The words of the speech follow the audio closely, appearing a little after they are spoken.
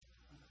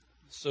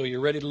So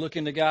you're ready to look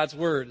into God's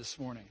Word this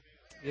morning?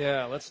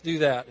 Yeah, let's do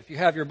that. If you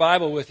have your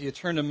Bible with you,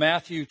 turn to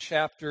Matthew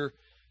chapter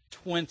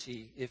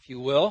 20, if you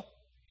will.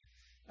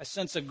 I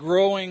sense a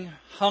growing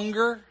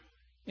hunger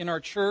in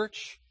our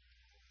church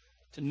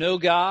to know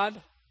God,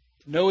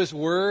 to know His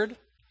Word,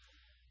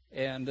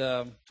 and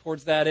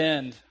towards that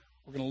end,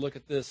 we're going to look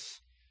at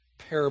this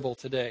parable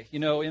today. You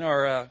know, in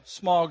our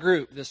small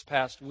group this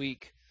past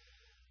week,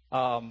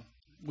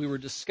 we were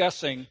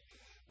discussing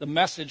the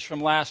message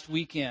from last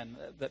weekend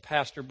that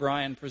Pastor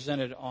Brian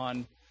presented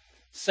on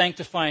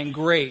sanctifying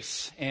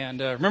grace. And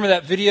remember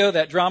that video,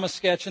 that drama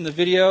sketch in the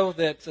video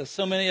that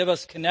so many of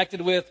us connected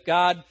with,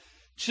 God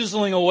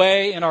chiseling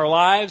away in our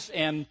lives?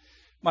 And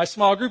my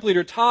small group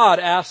leader, Todd,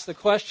 asked the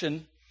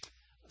question,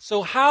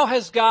 so how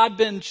has God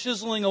been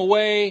chiseling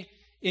away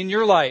in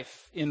your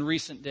life in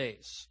recent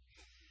days?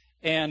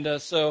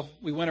 And so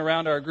we went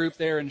around our group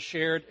there and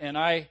shared, and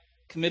I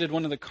committed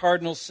one of the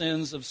cardinal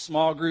sins of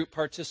small group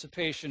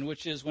participation,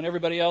 which is when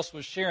everybody else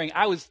was sharing,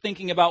 I was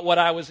thinking about what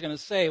I was going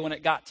to say when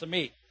it got to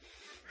me.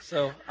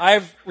 So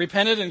I've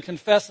repented and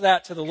confessed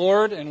that to the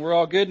Lord, and we're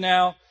all good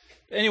now.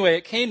 Anyway,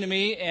 it came to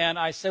me, and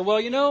I said,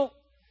 well, you know,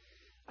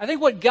 I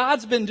think what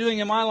God's been doing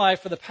in my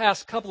life for the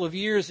past couple of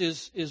years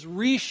is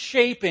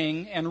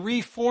reshaping and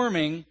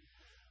reforming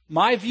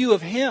my view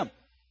of Him,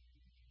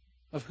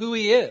 of who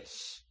He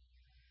is.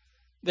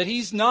 That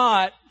He's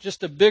not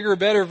just a bigger,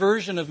 better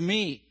version of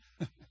me.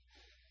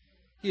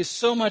 He is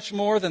so much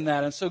more than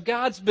that. And so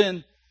God's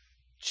been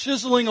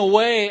chiseling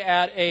away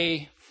at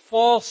a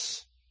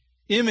false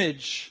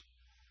image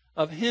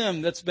of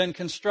Him that's been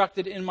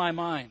constructed in my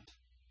mind.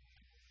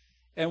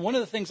 And one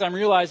of the things I'm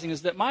realizing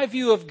is that my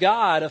view of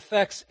God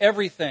affects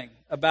everything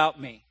about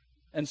me,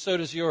 and so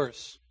does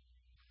yours.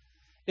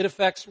 It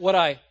affects what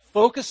I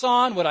focus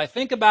on, what I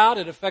think about.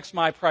 It affects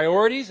my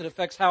priorities. It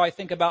affects how I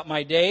think about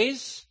my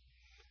days.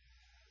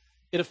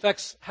 It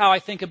affects how I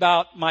think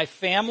about my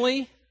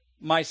family,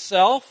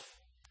 myself.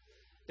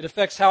 It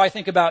affects how I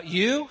think about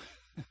you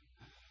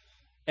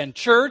and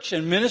church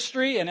and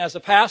ministry. And as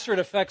a pastor, it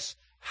affects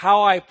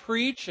how I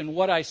preach and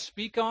what I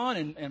speak on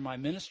and my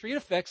ministry. It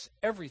affects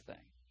everything.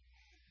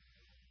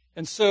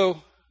 And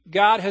so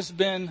God has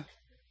been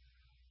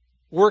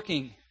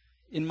working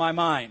in my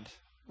mind,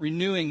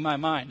 renewing my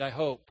mind, I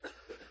hope.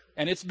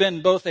 And it's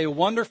been both a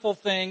wonderful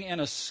thing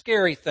and a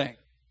scary thing.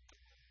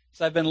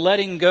 So I've been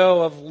letting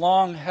go of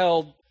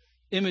long-held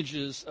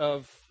images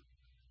of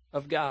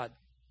God.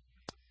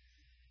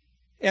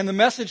 And the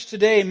message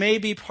today may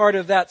be part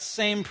of that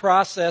same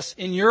process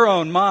in your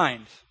own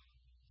mind.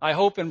 I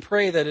hope and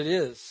pray that it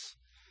is.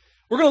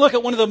 We're going to look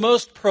at one of the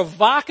most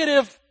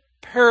provocative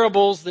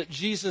parables that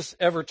Jesus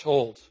ever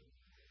told.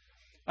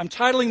 I'm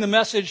titling the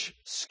message,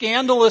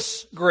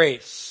 Scandalous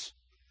Grace.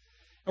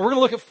 And we're going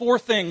to look at four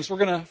things. We're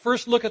going to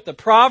first look at the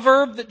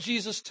proverb that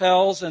Jesus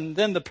tells, and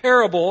then the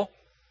parable,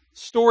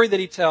 story that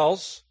He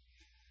tells.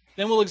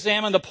 Then we'll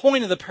examine the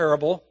point of the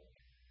parable,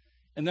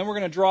 and then we're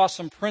going to draw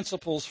some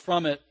principles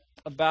from it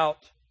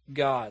about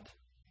God.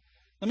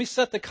 Let me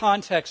set the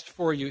context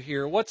for you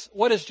here. What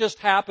has just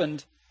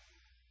happened,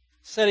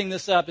 setting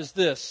this up, is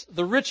this.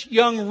 The rich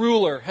young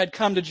ruler had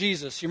come to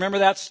Jesus. You remember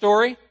that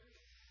story?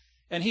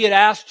 And he had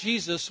asked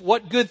Jesus,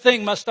 what good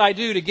thing must I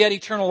do to get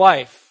eternal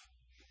life?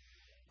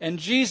 And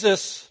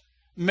Jesus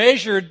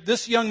measured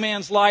this young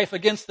man's life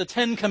against the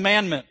 10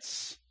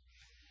 Commandments.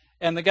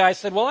 And the guy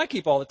said, well, I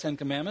keep all the 10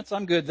 Commandments.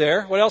 I'm good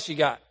there. What else you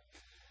got?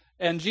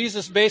 And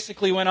Jesus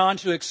basically went on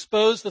to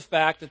expose the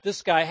fact that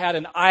this guy had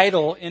an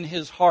idol in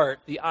his heart,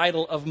 the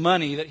idol of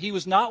money, that he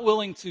was not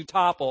willing to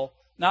topple,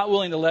 not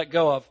willing to let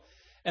go of.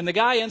 And the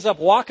guy ends up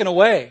walking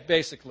away,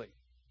 basically,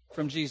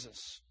 from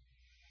Jesus.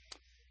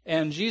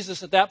 And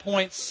Jesus at that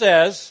point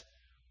says,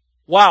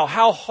 wow,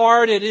 how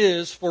hard it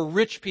is for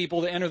rich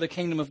people to enter the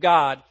kingdom of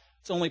God.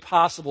 It's only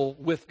possible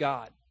with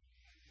God.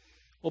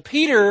 Well,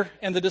 Peter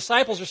and the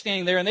disciples are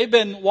standing there, and they've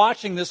been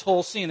watching this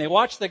whole scene. They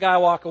watched the guy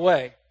walk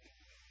away.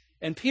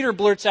 And Peter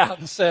blurts out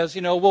and says,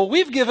 you know, well,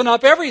 we've given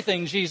up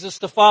everything, Jesus,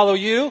 to follow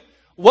you.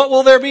 What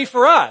will there be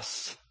for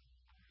us?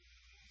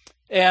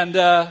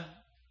 And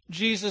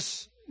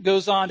Jesus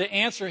goes on to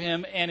answer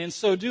him, and in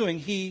so doing,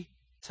 He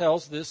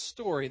tells this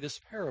story, this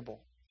parable.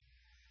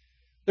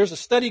 There's a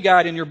study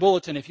guide in your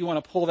bulletin. If you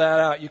want to pull that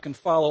out, you can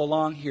follow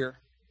along here.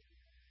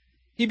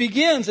 He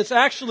begins, it's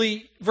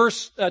actually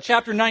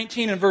chapter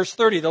 19 and verse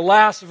 30, the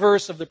last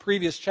verse of the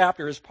previous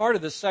chapter is part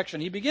of this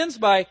section. He begins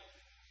by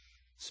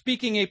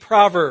speaking a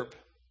proverb. It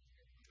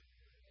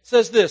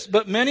says this,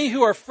 but many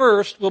who are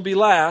first will be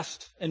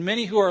last, and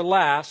many who are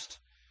last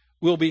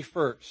will be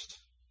first.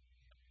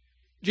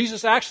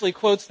 Jesus actually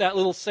quotes that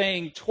little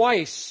saying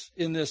twice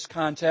in this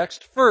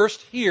context.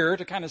 First, here,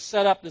 to kind of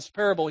set up this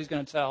parable He's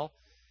going to tell,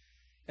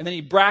 and then He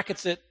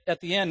brackets it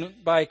at the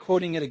end by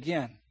quoting it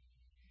again.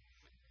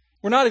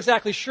 We're not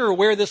exactly sure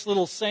where this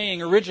little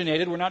saying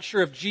originated. We're not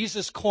sure if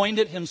Jesus coined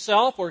it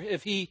Himself or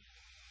if He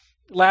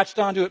latched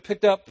onto it,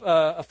 picked up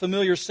a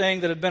familiar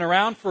saying that had been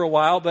around for a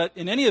while, but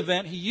in any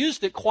event, He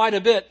used it quite a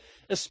bit,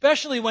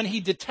 especially when He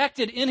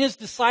detected in His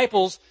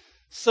disciples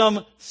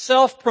some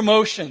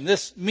self-promotion,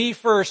 this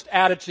me-first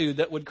attitude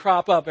that would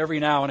crop up every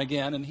now and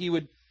again, and he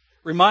would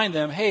remind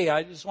them, hey,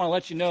 I just want to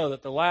let you know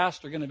that the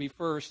last are going to be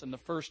first and the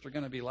first are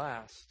going to be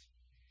last.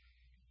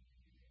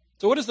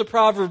 So what does the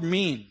proverb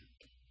mean?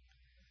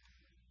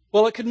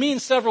 Well, it could mean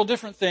several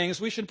different things.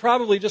 We should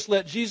probably just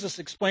let Jesus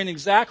explain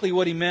exactly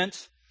what he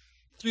meant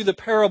through the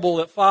parable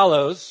that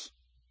follows.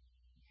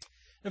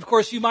 And of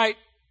course, you might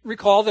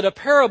recall that a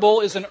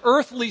parable is an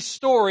earthly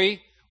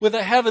story with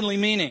a heavenly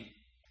meaning.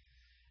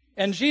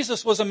 And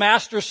Jesus was a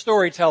master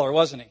storyteller,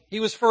 wasn't he? He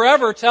was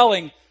forever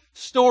telling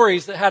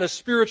stories that had a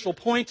spiritual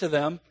point to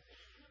them.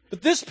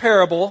 But this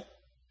parable,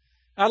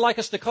 I'd like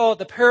us to call it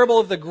the parable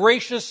of the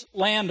gracious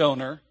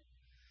landowner,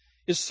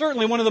 is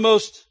certainly one of the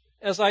most,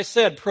 as I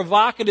said,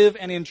 provocative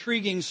and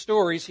intriguing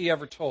stories he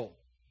ever told.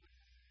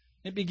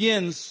 It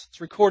begins,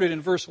 it's recorded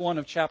in verse 1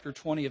 of chapter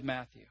 20 of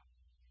Matthew.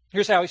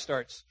 Here's how he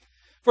starts.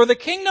 For the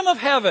kingdom of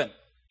heaven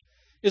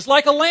is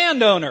like a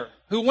landowner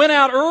who went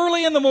out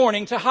early in the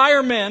morning to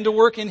hire men to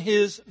work in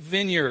his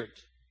vineyard.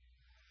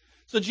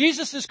 So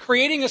Jesus is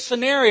creating a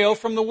scenario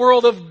from the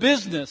world of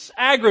business,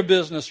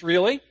 agribusiness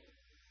really.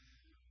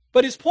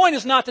 But his point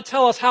is not to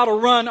tell us how to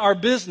run our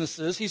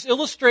businesses. He's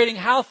illustrating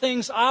how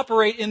things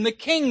operate in the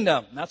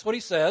kingdom. That's what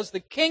he says. The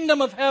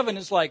kingdom of heaven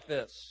is like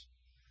this.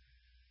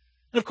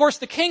 And of course,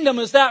 the kingdom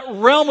is that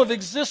realm of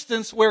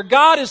existence where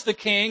God is the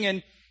king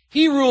and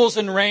he rules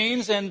and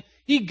reigns and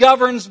he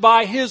governs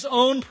by his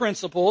own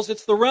principles.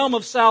 It's the realm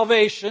of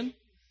salvation.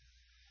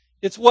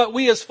 It's what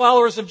we as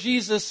followers of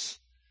Jesus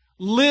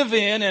live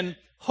in and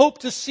hope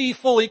to see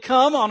fully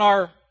come on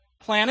our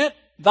planet.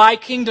 Thy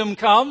kingdom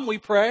come, we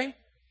pray.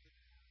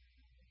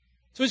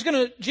 So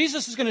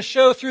Jesus is going to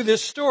show through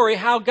this story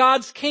how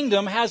God's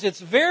kingdom has its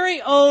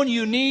very own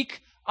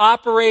unique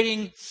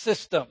operating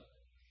system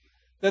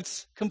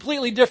that's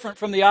completely different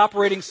from the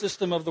operating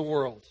system of the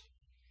world.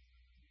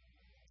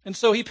 And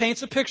so he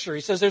paints a picture.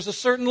 He says there's a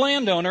certain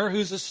landowner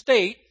whose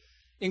estate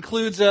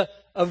includes a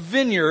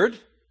vineyard,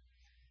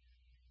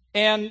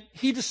 and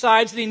he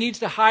decides that he needs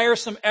to hire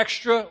some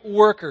extra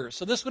workers.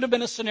 So this would have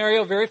been a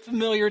scenario very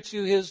familiar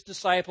to his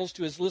disciples,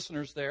 to his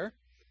listeners there.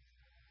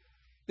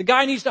 The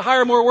guy needs to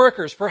hire more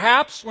workers.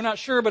 Perhaps, we're not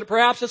sure, but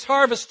perhaps it's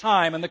harvest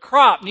time and the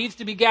crop needs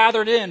to be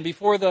gathered in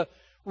before the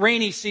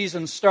rainy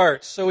season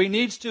starts. So he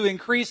needs to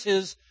increase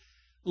his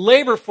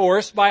labor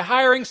force by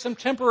hiring some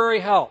temporary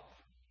help.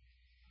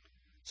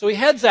 So he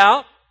heads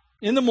out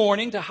in the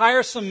morning to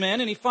hire some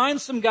men, and he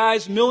finds some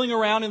guys milling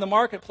around in the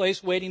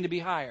marketplace waiting to be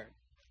hired.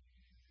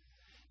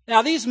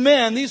 Now these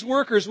men, these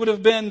workers, would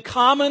have been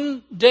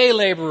common day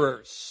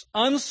laborers,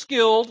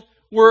 unskilled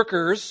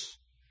workers,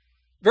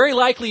 very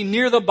likely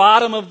near the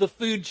bottom of the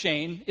food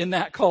chain in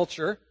that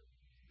culture.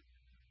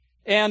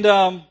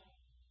 And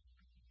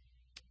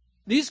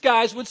these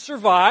guys would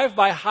survive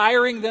by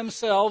hiring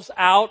themselves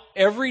out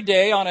every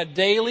day on a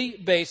daily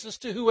basis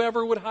to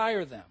whoever would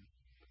hire them.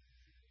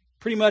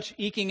 Pretty much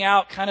eking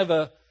out kind of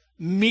a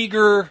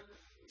meager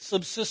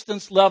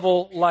subsistence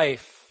level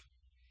life.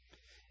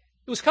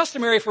 It was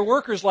customary for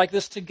workers like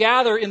this to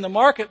gather in the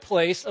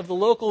marketplace of the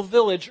local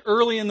village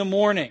early in the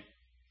morning.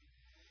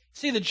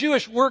 See, the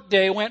Jewish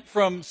workday went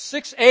from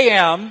 6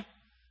 a.m.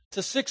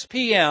 to 6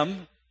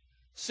 p.m.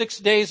 6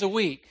 days a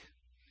week.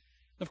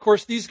 Of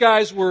course, these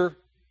guys were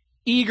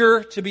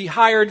eager to be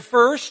hired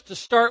first, to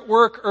start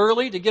work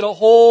early, to get a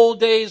whole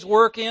day's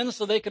work in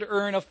so they could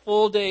earn a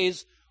full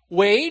day's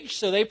wage.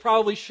 So they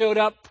probably showed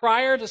up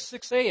prior to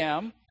 6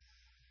 a.m.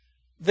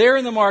 there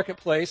in the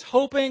marketplace,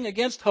 hoping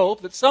against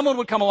hope that someone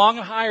would come along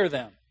and hire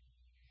them.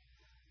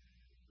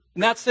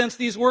 In that sense,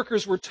 these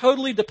workers were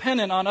totally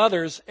dependent on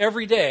others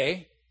every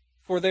day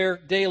for their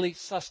daily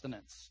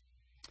sustenance.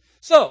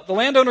 So, the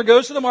landowner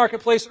goes to the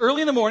marketplace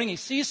early in the morning. He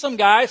sees some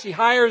guys. He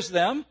hires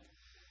them.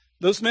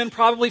 Those men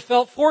probably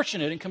felt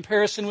fortunate in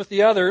comparison with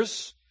the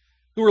others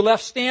who were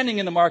left standing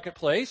in the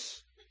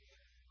marketplace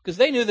because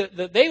they knew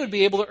that they would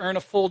be able to earn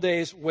a full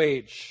day's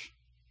wage.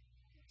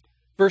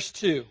 Verse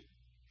 2.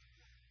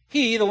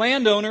 He, the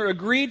landowner,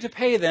 agreed to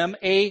pay them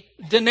a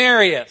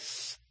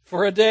denarius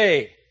for a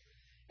day,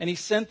 and he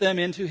sent them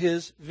into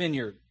his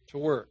vineyard to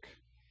work.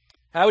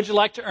 How would you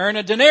like to earn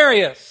a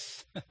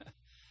denarius?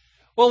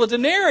 Well, a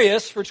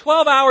denarius for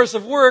 12 hours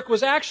of work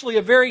was actually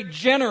a very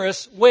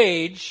generous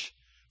wage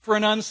for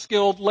an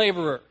unskilled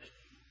laborer.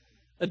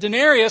 A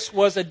denarius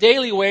was a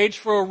daily wage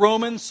for a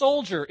Roman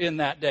soldier in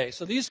that day.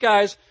 So these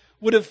guys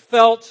would have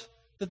felt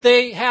that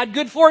they had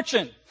good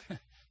fortune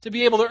to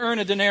be able to earn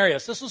a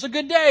denarius. This was a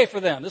good day for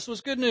them. This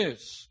was good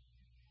news.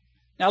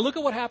 Now look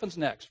at what happens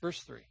next,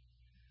 verse 3.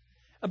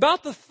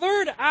 About the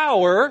third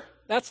hour,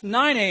 that's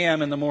 9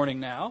 a.m. in the morning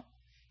now,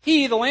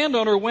 he, the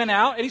landowner, went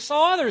out and he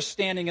saw others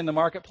standing in the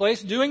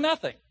marketplace doing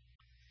nothing.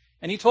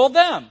 And he told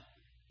them,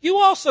 you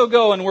also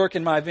go and work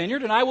in my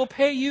vineyard, and I will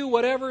pay you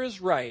whatever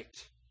is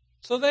right.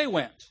 So they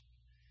went.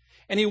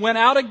 And he went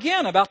out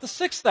again about the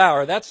 6th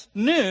hour, that's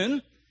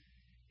noon,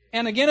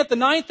 and again at the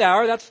 9th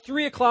hour, that's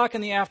 3 o'clock in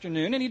the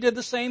afternoon, and he did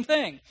the same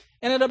thing.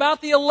 And at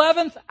about the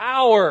 11th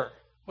hour,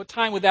 what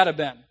time would that have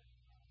been?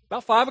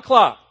 About 5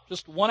 o'clock,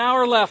 just 1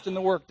 hour left in the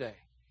workday.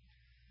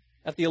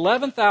 At the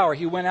 11th hour,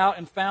 he went out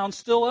and found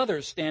still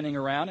others standing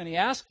around, and he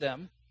asked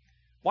them,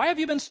 "Why have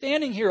you been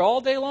standing here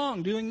all day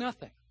long doing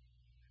nothing?"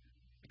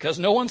 "Because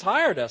no one's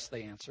hired us,"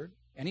 they answered.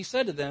 And he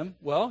said to them,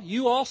 "Well,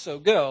 you also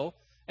go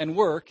and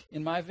work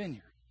in my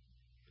vineyard."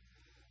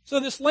 So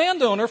this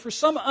landowner, for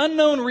some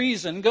unknown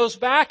reason, goes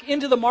back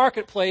into the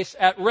marketplace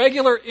at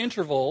regular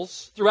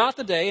intervals throughout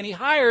the day, and he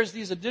hires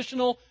these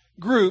additional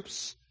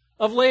groups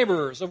of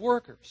laborers, of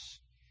workers.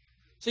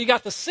 So you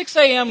got the 6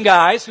 a.m.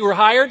 guys who were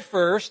hired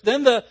first,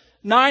 then the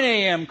 9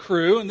 a.m.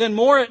 crew, and then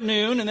more at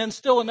noon, and then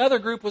still another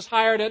group was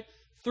hired at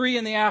 3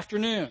 in the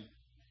afternoon.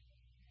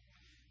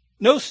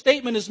 No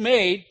statement is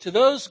made to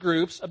those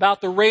groups about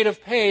the rate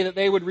of pay that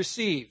they would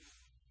receive,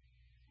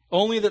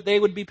 only that they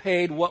would be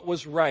paid what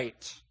was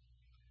right.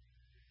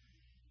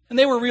 And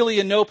they were really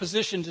in no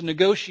position to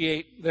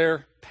negotiate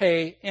their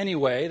pay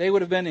anyway. They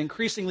would have been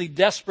increasingly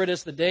desperate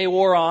as the day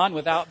wore on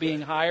without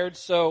being hired,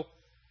 so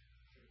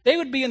they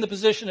would be in the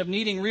position of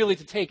needing really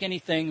to take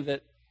anything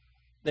that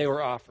they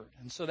were offered.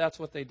 And so that's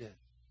what they did.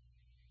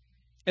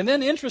 And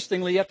then,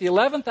 interestingly, at the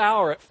 11th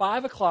hour, at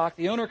 5 o'clock,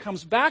 the owner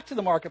comes back to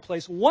the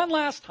marketplace one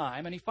last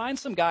time, and he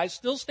finds some guys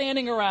still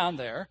standing around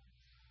there,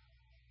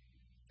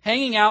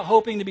 hanging out,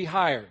 hoping to be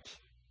hired.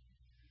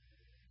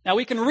 Now,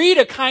 we can read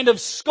a kind of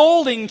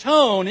scolding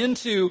tone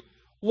into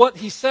what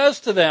he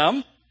says to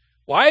them.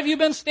 "Why have you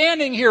been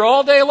standing here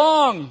all day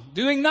long,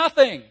 doing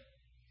nothing?"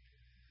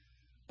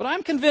 But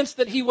I'm convinced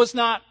that he was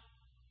not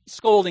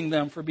scolding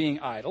them for being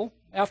idle.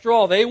 After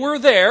all, they were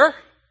there.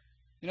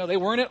 They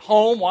weren't at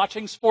home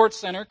watching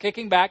SportsCenter,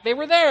 kicking back. They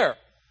were there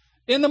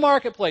in the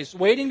marketplace,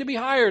 waiting to be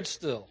hired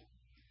still.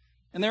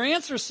 And their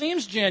answer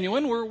seems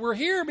genuine. We're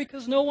here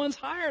because no one's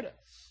hired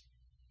us.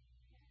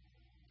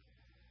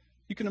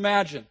 You can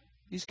imagine.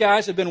 These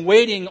guys have been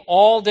waiting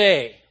all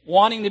day,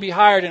 wanting to be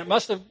hired, and it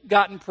must have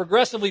gotten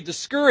progressively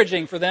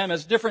discouraging for them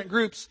as different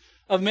groups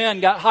of men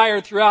got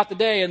hired throughout the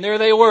day, and there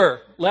they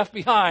were, left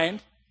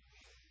behind.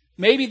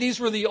 Maybe these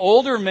were the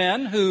older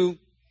men who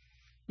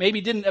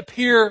maybe didn't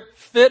appear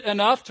fit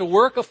enough to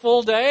work a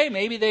full day.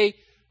 Maybe they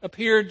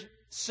appeared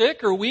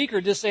sick or weak or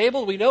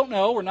disabled. We don't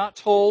know. We're not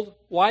told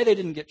why they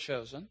didn't get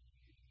chosen.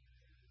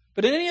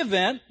 But in any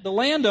event, the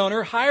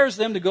landowner hires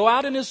them to go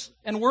out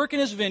and work in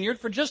his vineyard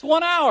for just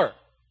 1 hour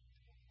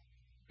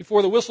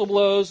before the whistle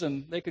blows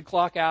and they could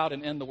clock out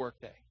and end the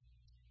workday.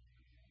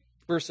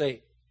 Verse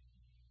 8.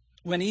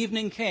 When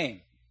evening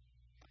came,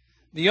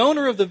 the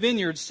owner of the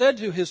vineyard said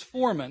to his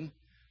foreman,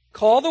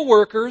 "Call the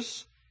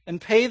workers and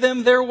pay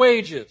them their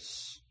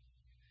wages."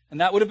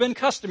 And that would have been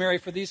customary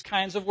for these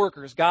kinds of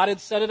workers. God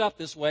had set it up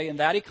this way in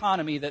that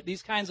economy that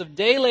these kinds of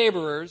day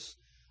laborers,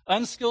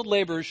 unskilled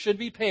laborers, should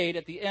be paid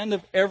at the end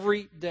of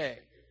every day.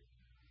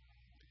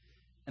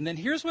 And then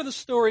here's where the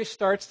story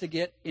starts to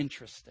get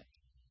interesting.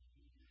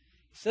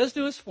 He says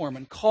to his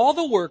foreman, "Call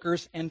the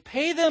workers and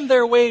pay them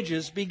their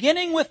wages,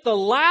 beginning with the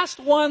last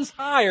ones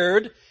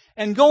hired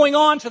and going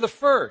on to the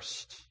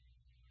first."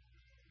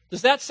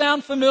 Does that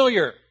sound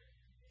familiar?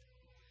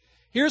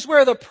 Here's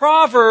where the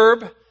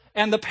proverb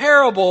and the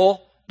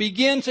parable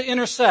begin to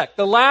intersect.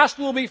 The last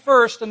will be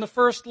first and the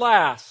first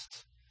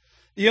last.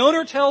 The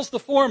owner tells the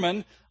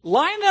foreman,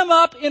 line them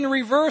up in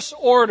reverse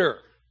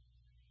order.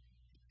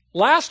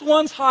 Last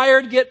ones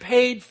hired get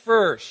paid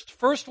first.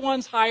 First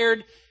ones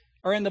hired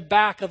are in the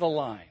back of the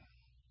line.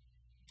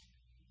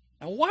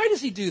 Now, why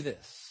does he do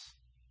this?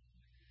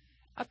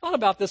 I've thought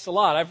about this a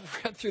lot.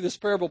 I've read through this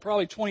parable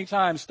probably 20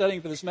 times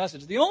studying for this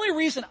message. The only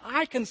reason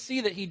I can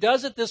see that he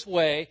does it this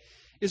way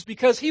is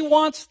because he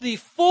wants the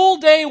full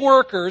day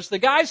workers, the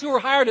guys who were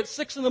hired at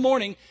 6 in the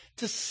morning,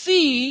 to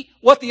see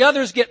what the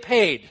others get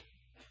paid.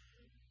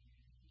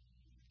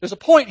 There's a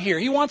point here.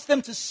 He wants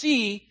them to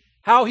see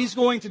how he's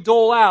going to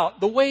dole out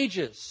the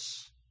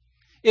wages.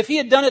 If he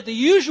had done it the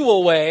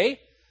usual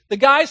way, the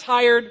guys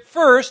hired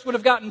first would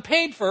have gotten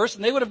paid first,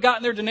 and they would have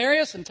gotten their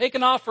denarius and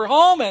taken off for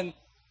home, and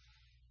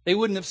they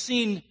wouldn't have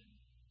seen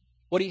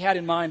what he had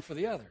in mind for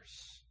the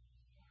others.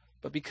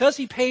 But because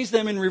he pays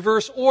them in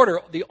reverse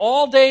order, the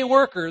all-day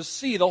workers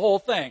see the whole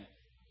thing.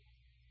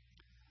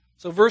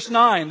 So verse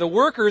 9, the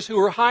workers who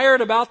were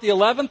hired about the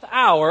 11th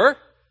hour,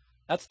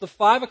 that's the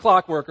 5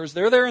 o'clock workers,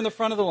 they're there in the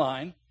front of the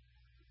line,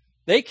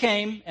 they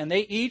came and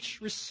they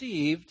each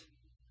received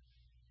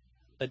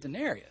a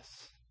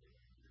denarius.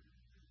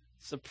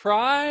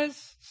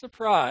 Surprise,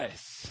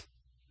 surprise.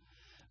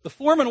 The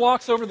foreman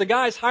walks over to the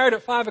guys hired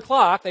at 5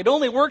 o'clock. They'd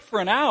only worked for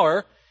an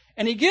hour,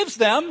 and he gives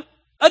them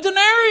a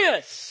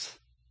denarius,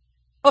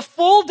 a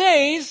full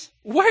day's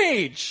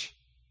wage.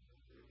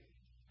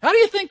 How do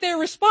you think they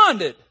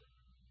responded?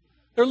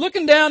 They're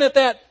looking down at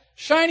that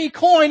shiny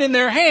coin in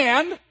their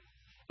hand, and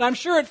I'm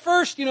sure at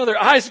first,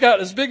 their eyes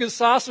got as big as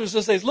saucers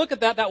as they look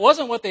at that. That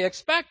wasn't what they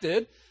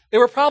expected. They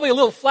were probably a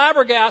little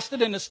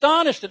flabbergasted and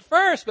astonished at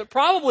first, but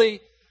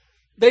probably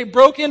they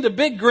broke into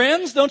big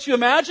grins, don't you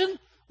imagine?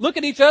 Look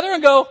at each other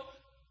and go,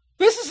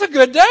 this is a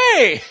good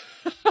day.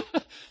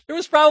 There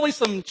was probably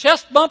some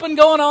chest bumping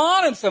going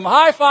on and some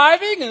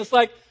high-fiving, and it's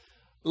like,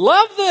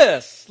 love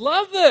this,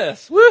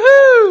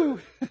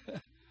 woohoo!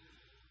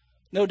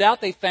 No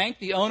doubt they thanked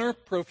the owner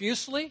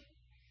profusely.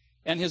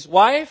 and his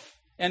wife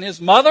and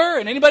his mother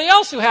and anybody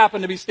else who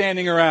happened to be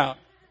standing around.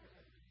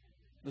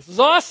 This is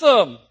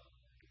awesome.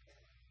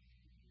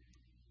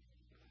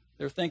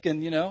 They're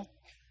thinking,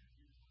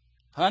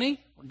 honey,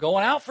 we're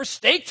going out for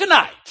steak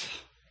tonight.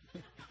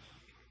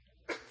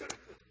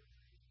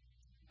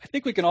 I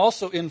think we can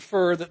also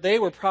infer that they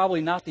were probably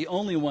not the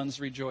only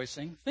ones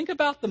rejoicing. Think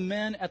about the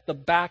men at the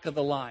back of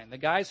the line, the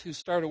guys who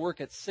started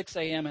work at 6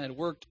 a.m. and had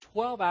worked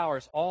 12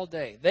 hours all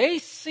day. They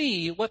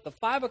see what the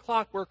 5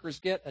 o'clock workers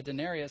get, a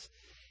denarius,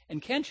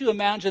 and can't you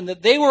imagine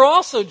that they were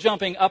also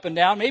jumping up and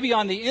down, maybe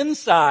on the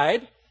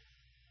inside,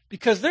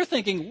 because they're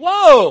thinking,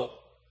 whoa,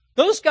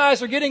 those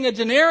guys are getting a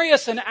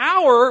denarius an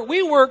hour.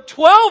 We work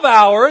 12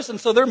 hours, and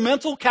so their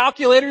mental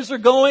calculators are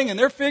going, and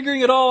they're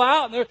figuring it all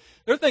out, and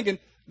they're thinking,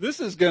 this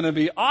is going to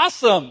be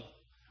awesome.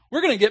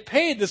 We're going to get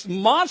paid this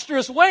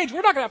monstrous wage.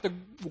 We're not going to have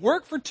to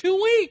work for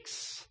 2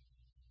 weeks.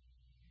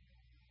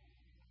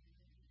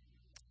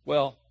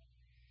 Well,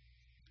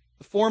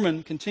 the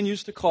foreman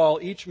continues to call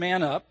each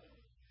man up.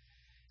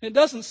 It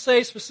doesn't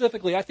say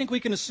specifically. I think we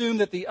can assume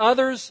that the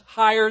others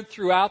hired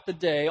throughout the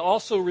day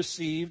also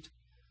received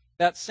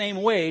that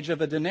same wage of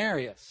a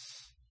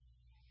denarius.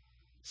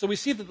 So we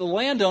see that the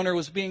landowner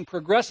was being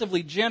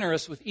progressively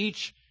generous with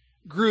each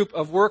group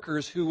of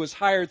workers who was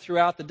hired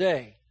throughout the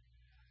day.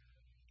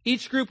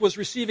 Each group was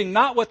receiving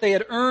not what they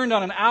had earned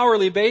on an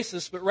hourly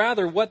basis, but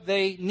rather what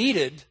they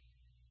needed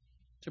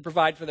to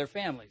provide for their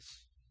families.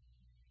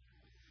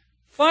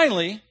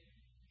 Finally,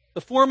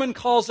 the foreman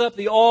calls up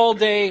the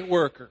all-day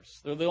workers.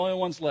 They're the only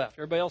ones left.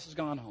 Everybody else has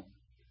gone home.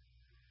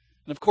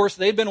 And of course,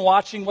 they've been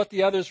watching what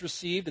the others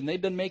received, and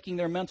they've been making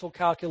their mental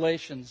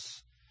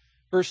calculations.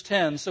 Verse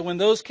 10, so when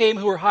those came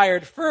who were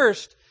hired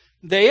first,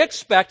 they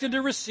expected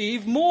to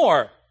receive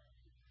more.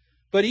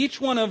 But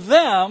each one of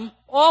them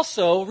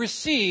also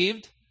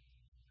received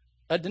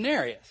a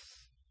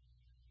denarius.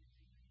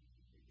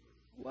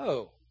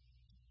 Whoa.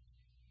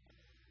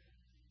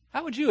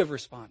 How would you have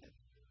responded?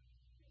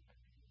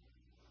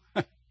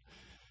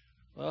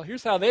 Well,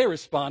 here's how they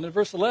responded.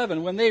 Verse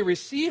 11, when they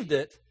received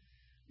it,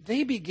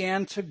 they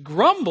began to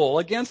grumble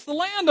against the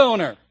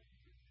landowner.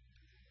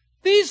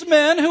 These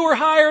men who were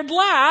hired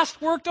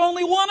last worked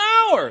only 1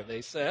 hour,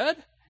 they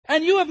said,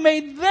 and you have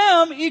made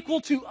them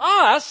equal to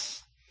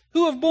us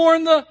who have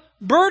borne the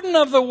burden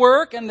of the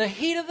work and the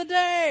heat of the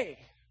day.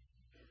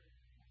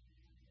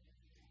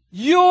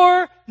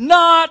 You're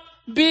not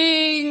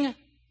being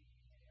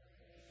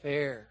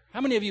fair.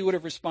 How many of you would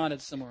have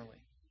responded similarly?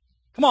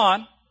 Come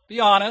on, be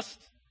honest.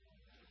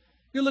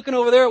 You're looking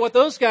over there at what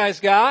those guys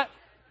got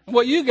and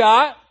what you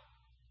got.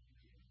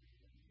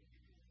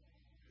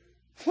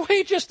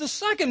 Wait just a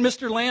second,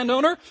 Mr.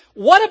 Landowner.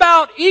 What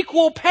about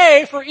equal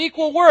pay for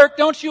equal work?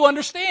 Don't you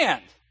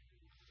understand?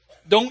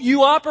 Don't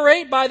you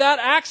operate by that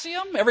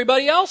axiom?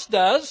 Everybody else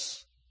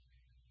does.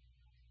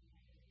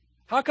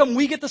 How come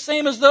we get the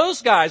same as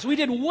those guys? We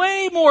did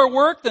way more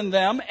work than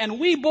them, and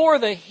we bore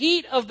the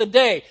heat of the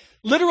day.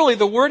 Literally,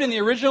 the word in the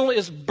original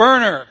is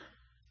burner.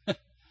 You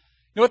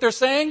know what they're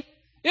saying?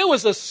 It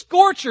was a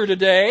scorcher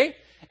today,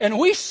 and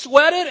we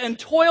sweated and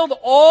toiled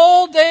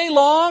all day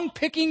long,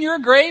 picking your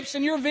grapes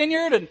in your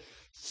vineyard and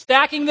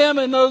stacking them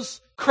in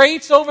those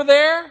crates over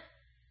there.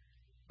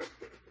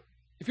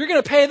 If you're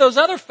going to pay those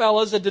other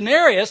fellows a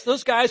denarius,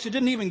 those guys who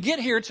didn't even get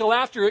here till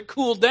after it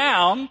cooled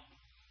down,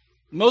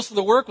 most of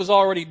the work was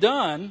already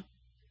done,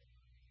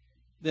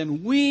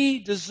 then we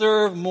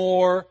deserve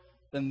more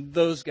than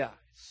those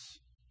guys.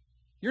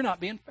 You're not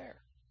being fair.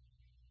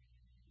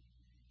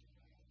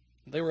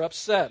 They were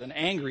upset and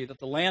angry that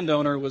the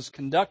landowner was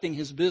conducting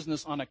his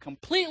business on a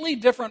completely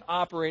different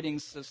operating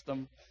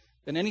system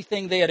than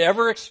anything they had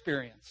ever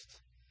experienced.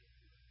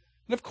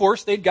 And of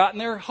course, they'd gotten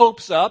their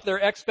hopes up, their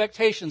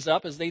expectations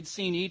up, as they'd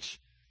seen each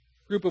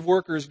group of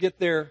workers get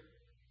their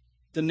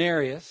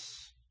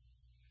denarius.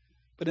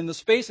 But in the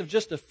space of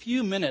just a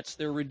few minutes,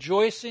 their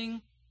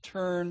rejoicing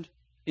turned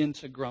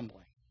into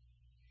grumbling.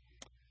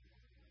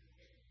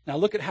 Now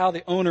look at how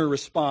the owner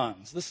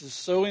responds. This is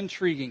so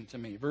intriguing to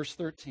me. Verse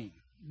 13.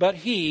 But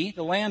he,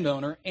 the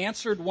landowner,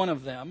 answered one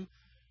of them,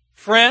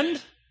 friend.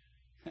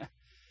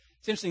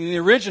 It's interesting, in the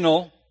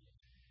original,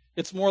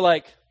 it's more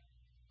like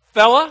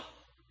fella,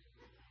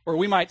 or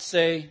we might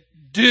say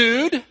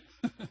dude.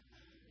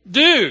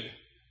 Dude,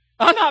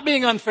 I'm not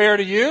being unfair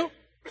to you.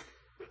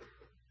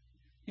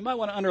 You might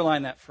want to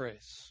underline that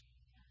phrase.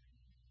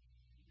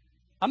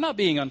 I'm not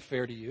being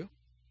unfair to you.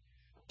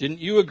 Didn't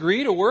you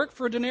agree to work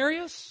for a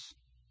denarius?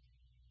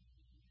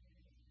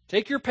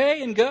 Take your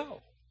pay and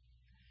go.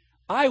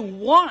 I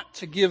want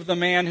to give the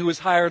man who was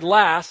hired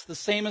last the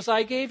same as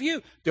I gave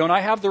you. Don't I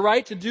have the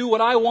right to do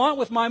what I want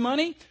with my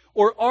money?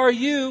 Or are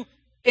you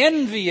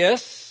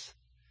envious?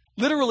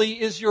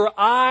 Literally, is your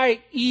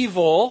eye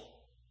evil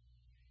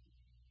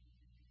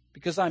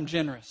because I'm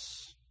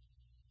generous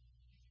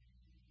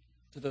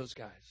to those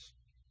guys?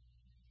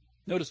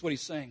 Notice what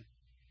he's saying.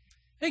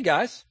 Hey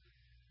guys,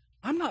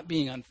 I'm not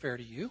being unfair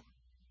to you.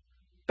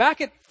 Back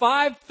at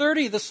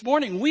 5:30 this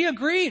morning, we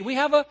agreed. We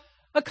have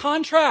a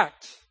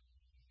contract.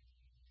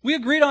 We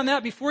agreed on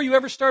that before you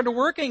ever started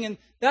working, and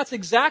that's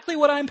exactly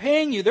what I'm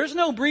paying you. There's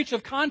no breach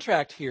of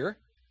contract here.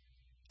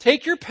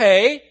 Take your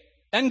pay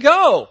and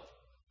go.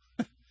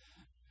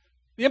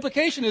 The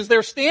implication is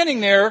they're standing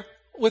there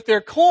with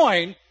their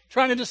coin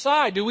trying to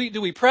decide, do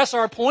we press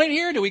our point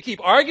here? Do we keep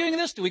arguing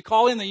this? Do we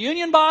call in the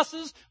union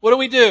bosses? What do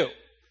we do?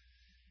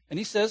 And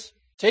he says,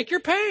 take your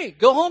pay.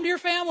 Go home to your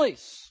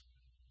families.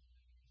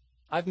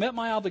 I've met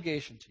my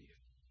obligation to you.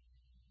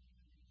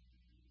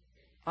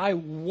 I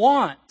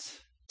want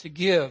to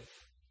give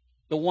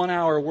the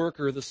 1-hour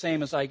worker the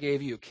same as I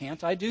gave you.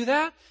 Can't I do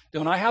that?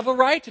 Don't I have a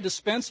right to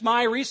dispense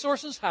my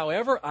resources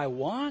however I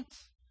want?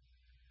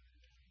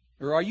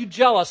 Or are you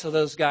jealous of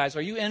those guys?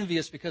 Are you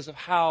envious because of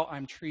how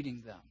I'm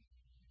treating them?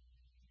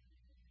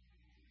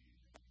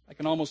 I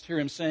can almost hear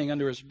him saying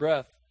under his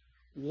breath,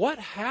 what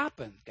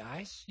happened,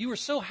 guys? You were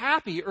so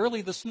happy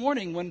early this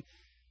morning when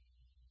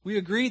we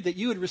agreed that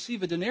you would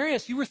receive a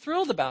denarius. You were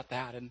thrilled about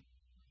that. And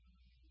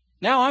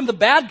now I'm the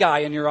bad guy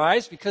in your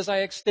eyes because I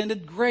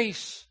extended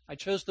grace. I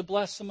chose to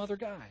bless some other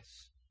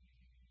guys.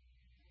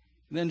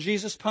 And then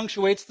Jesus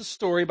punctuates the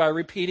story by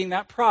repeating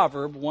that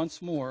proverb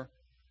once more.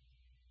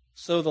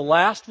 So the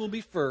last will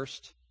be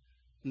first,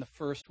 and the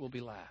first will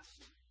be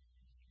last.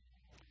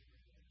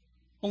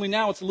 Only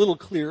now it's a little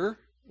clearer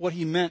what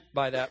he meant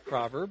by that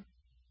proverb.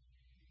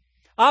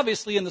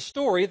 Obviously, in the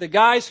story, the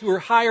guys who were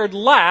hired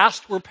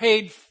last were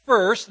paid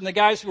first, and the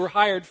guys who were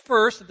hired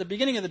first at the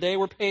beginning of the day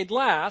were paid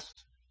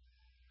last.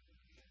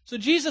 So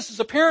Jesus is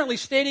apparently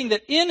stating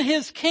that in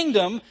his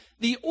kingdom,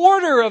 the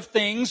order of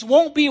things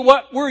won't be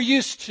what we're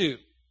used to,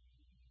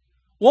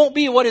 won't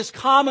be what is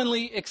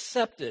commonly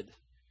accepted.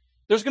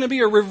 There's going to be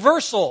a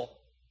reversal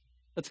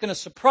that's going to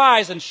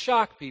surprise and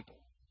shock people.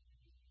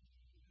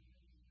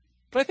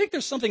 But I think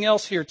there's something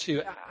else here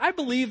too. I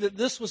believe that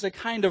this was a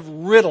kind of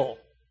riddle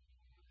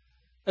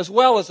as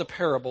well as a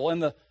parable,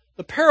 and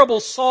the parable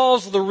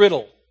solves the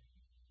riddle.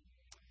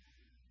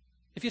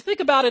 If you think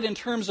about it in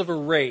terms of a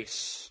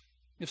race,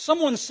 if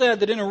someone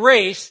said that in a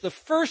race, the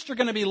first are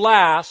going to be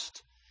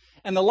last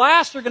and the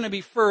last are going to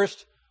be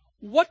first,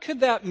 what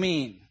could that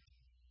mean?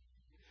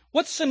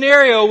 What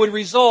scenario would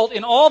result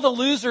in all the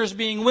losers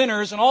being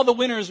winners and all the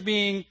winners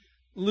being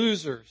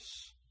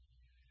losers?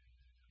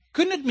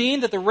 Couldn't it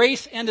mean that the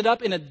race ended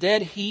up in a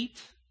dead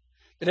heat?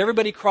 That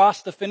everybody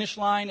crossed the finish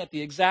line at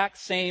the exact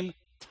same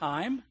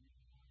time?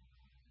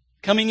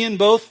 Coming in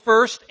both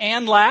first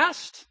and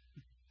last?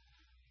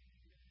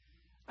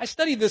 I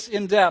studied this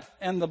in depth,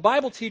 and the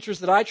Bible teachers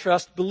that I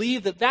trust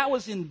believe that that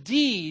was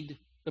indeed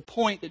the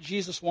point that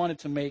Jesus wanted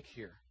to make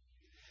here.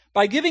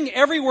 By giving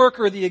every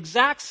worker the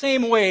exact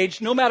same wage,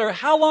 no matter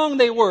how long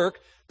they work,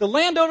 the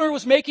landowner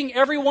was making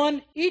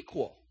everyone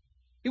equal.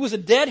 It was a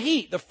dead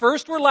heat. The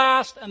first were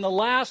last, and the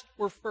last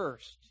were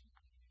first.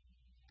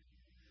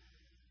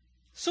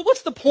 So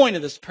what's the point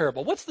of this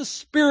parable? What's the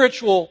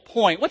spiritual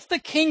point? What's the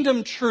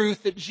kingdom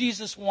truth that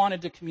Jesus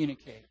wanted to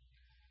communicate?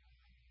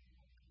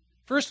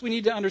 First, we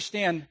need to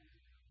understand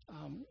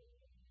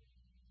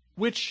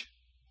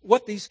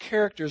what these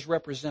characters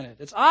represented.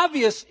 It's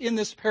obvious in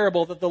this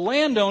parable that the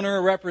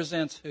landowner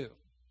represents who?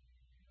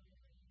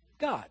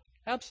 God,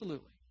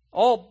 absolutely.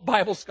 All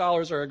Bible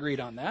scholars are agreed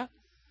on that.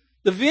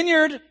 The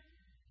vineyard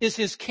is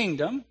his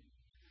kingdom.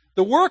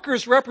 The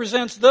workers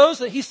represents those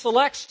that he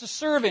selects to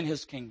serve in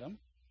his kingdom.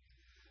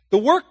 The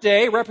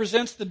workday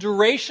represents the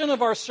duration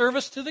of our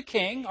service to the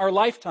king, our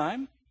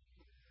lifetime.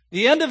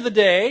 The end of the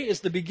day is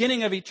the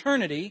beginning of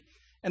eternity,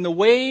 and the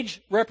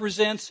wage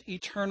represents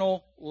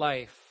eternal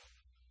life.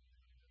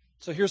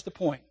 So here's the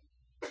point.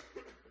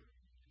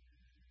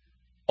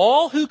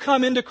 All who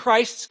come into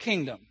Christ's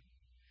kingdom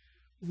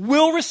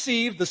will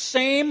receive the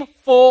same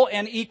full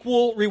and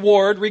equal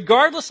reward,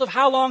 regardless of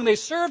how long they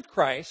served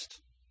Christ,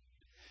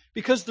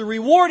 because the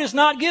reward is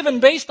not given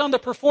based on the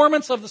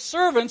performance of the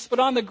servants, but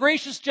on the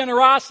gracious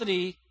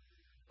generosity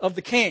of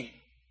the king.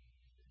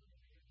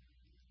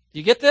 Do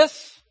you get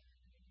this?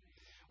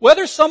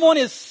 Whether someone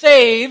is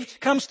saved,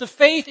 comes to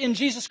faith in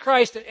Jesus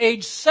Christ at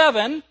age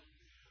 7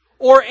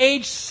 or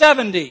age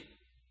 70,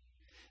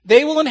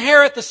 they will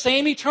inherit the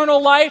same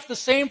eternal life, the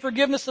same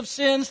forgiveness of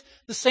sins,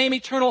 the same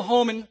eternal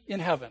home in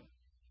heaven.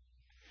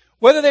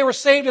 Whether they were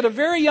saved at a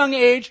very young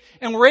age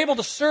and were able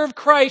to serve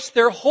Christ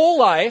their whole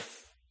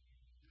life,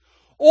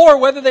 or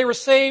whether they were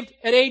saved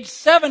at age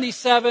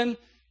 77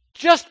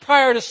 just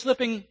prior to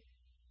slipping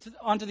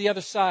onto the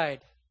other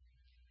side.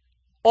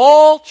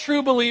 All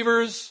true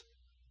believers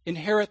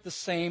inherit the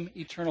same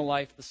eternal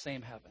life, the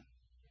same heaven.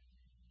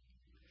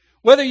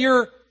 Whether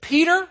you're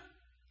Peter,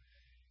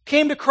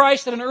 came to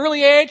Christ at an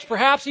early age,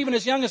 perhaps even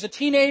as young as a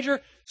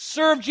teenager,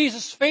 served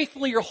Jesus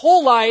faithfully your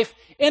whole life,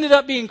 ended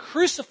up being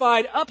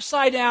crucified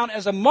upside down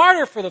as a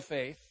martyr for the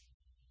faith,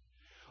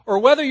 or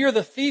whether you're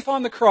the thief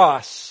on the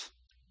cross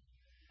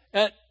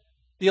at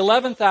the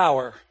 11th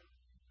hour,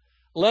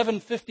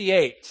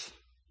 11:58,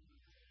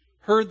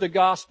 heard the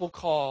gospel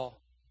call,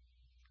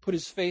 put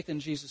his faith in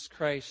Jesus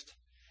Christ,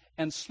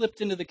 and slipped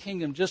into the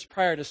kingdom just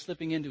prior to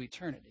slipping into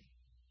eternity.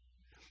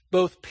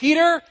 Both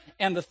Peter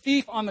and the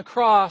thief on the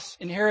cross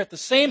inherit the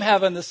same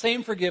heaven, the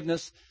same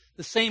forgiveness, the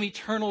the same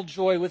eternal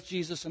joy with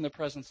Jesus in the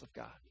presence of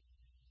God.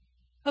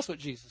 That's what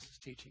Jesus is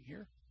teaching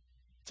here.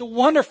 It's a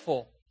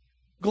wonderful,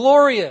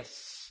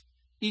 glorious,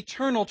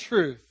 eternal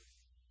truth.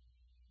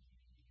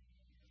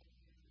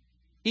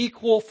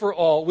 Equal for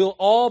all. We'll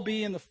all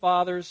be in the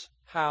Father's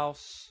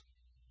house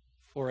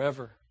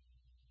forever.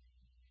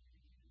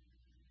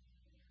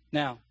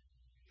 Now,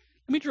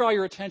 let me draw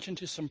your attention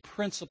to some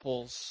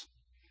principles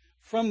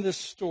from this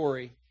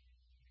story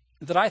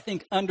that I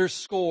think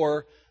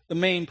underscore the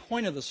main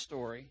point of the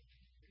story,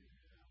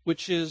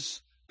 which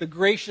is the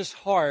gracious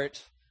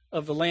heart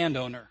of the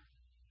landowner.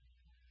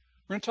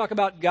 We're going to talk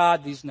about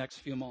God these next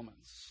few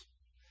moments.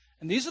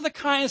 And these are the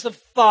kinds of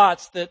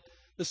thoughts that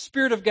the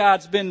Spirit of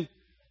God's been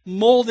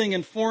molding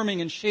and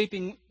forming and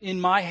shaping in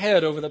my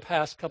head over the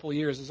past couple of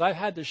years as I've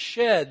had to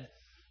shed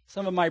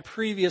some of my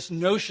previous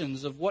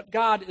notions of what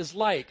God is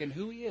like and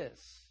who He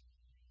is.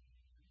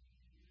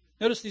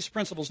 Notice these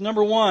principles.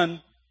 Number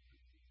one,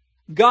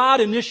 God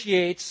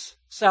initiates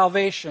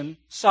salvation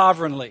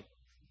sovereignly.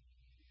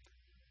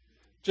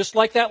 Just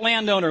like that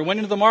landowner went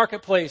into the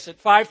marketplace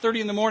at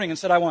 5:30 in the morning and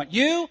said, I want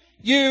you,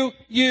 you,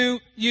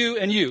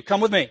 and you.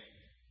 Come with me.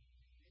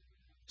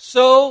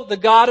 So the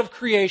God of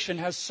creation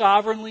has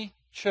sovereignly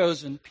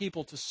chosen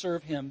people to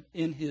serve Him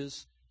in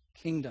His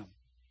kingdom.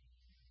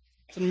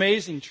 It's an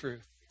amazing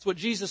truth. It's what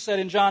Jesus said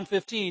in John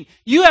 15.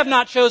 You have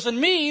not chosen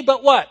me,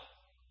 but what?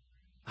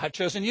 I've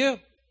chosen you.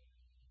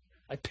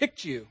 I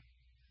picked you.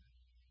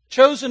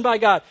 Chosen by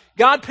God.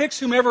 God picks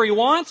whomever He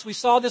wants. We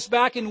saw this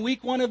back in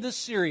week 1 of this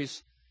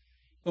series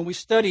when we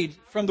studied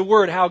from the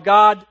Word how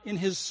God, in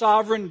His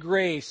sovereign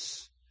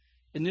grace,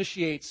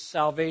 initiates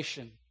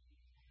salvation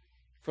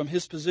from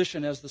His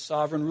position as the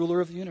sovereign ruler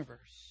of the universe.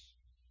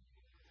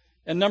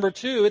 And number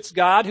two, it's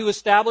God who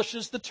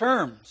establishes the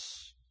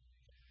terms.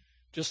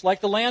 Just like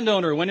the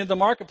landowner went into the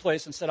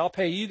marketplace and said, I'll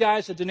pay you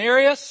guys a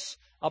denarius,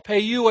 I'll pay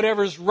you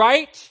whatever's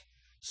right.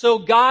 So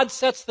God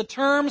sets the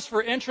terms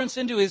for entrance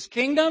into His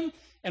kingdom.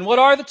 And what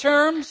are the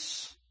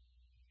terms?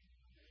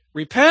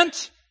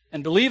 Repent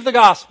and believe the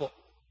gospel.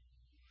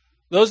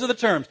 Those are the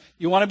terms.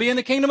 You want to be in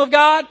the kingdom of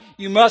God?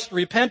 You must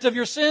repent of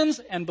your sins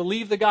and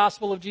believe the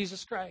gospel of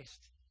Jesus Christ.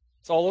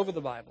 It's all over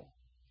the Bible.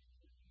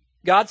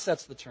 God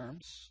sets the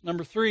terms.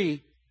 Number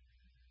three,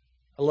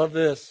 I love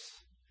this.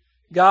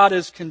 God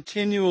is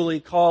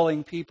continually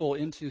calling people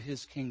into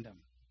His kingdom.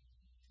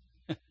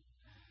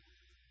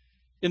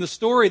 In the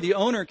story, the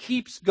owner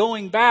keeps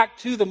going back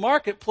to the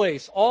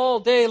marketplace all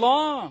day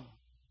long,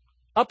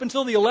 up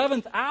until the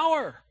 11th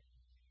hour.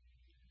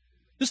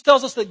 This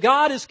tells us that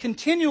God is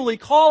continually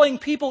calling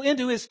people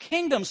into His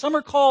kingdom. Some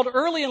are called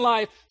early in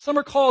life, some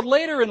are called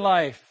later in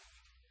life.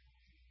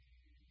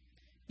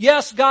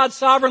 Yes, God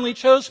sovereignly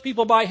chose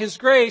people by His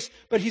grace,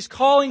 but He's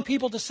calling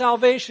people to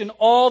salvation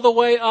all the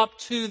way up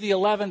to the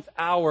 11th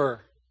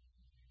hour.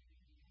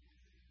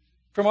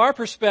 From our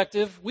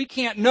perspective, we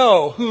can't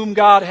know whom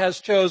God has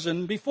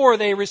chosen before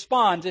they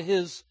respond to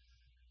His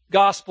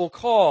gospel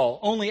call,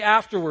 only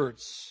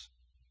afterwards.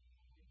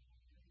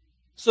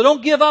 So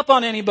don't give up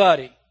on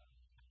anybody.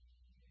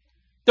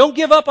 Don't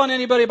give up on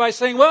anybody by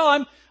saying,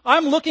 well,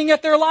 I'm looking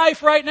at their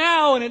life right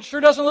now and it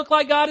sure doesn't look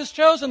like God has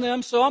chosen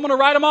them, so I'm going to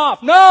write them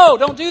off. No,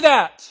 don't do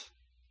that.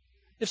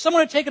 If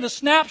someone had taken a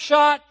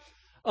snapshot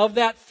of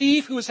that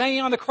thief who was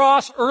hanging on the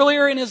cross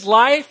earlier in his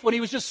life when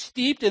he was just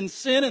steeped in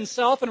sin and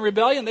self and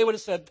rebellion, they would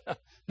have said,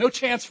 no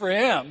chance for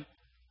him.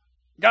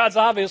 God's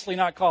obviously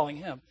not calling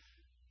him.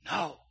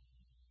 No.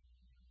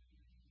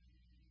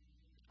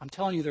 I'm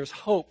telling you, there's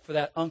hope for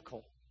that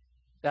uncle,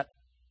 that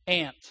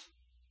aunt,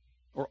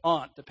 or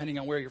aunt, depending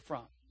on where you're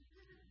from.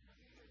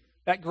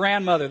 That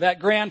grandmother, that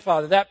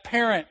grandfather, that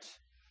parent,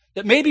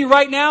 that maybe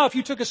right now, if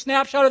you took a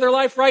snapshot of their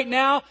life right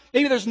now,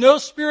 maybe there's no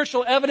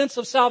spiritual evidence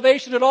of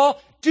salvation at all.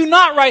 Do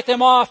not write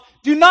them off.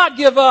 Do not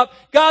give up.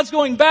 God's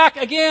going back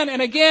again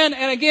and again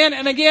and again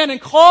and again and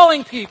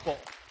calling people.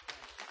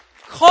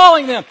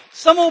 Calling them.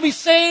 Some will be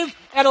saved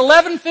at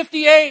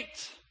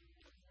 11:58.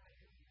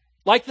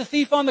 Like the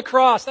thief on the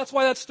cross. That's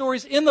why that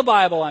story's in the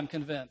Bible, I'm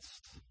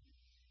convinced.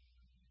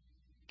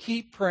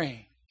 Keep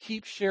praying.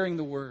 Keep sharing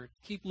the Word.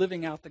 Keep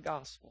living out the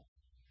gospel.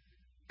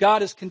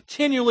 God is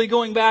continually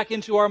going back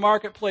into our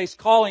marketplace,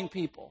 calling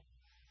people.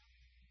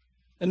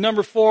 And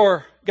number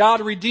four,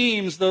 God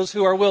redeems those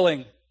who are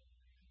willing.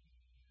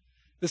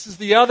 This is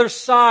the other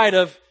side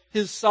of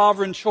His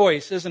sovereign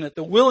choice, isn't it?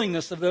 The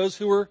willingness of those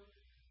who were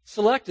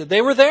selected.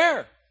 They were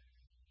there.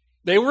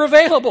 They were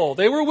available.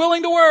 They were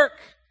willing to work.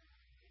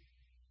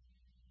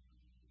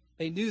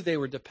 They knew they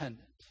were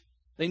dependent.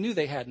 They knew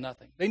they had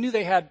nothing. They knew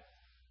they had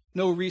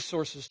no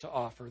resources to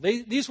offer.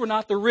 These were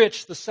not the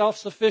rich, the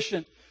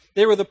self-sufficient.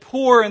 They were the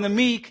poor and the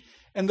meek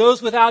and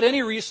those without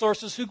any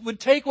resources who would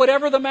take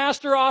whatever the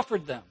master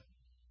offered them.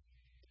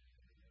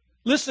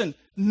 Listen,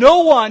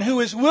 no one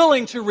who is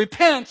willing to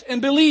repent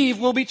and believe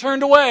will be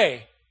turned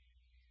away.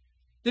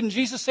 Didn't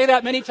Jesus say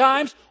that many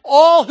times?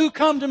 All who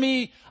come to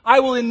me, I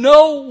will in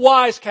no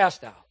wise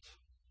cast out.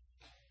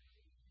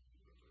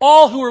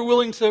 All who are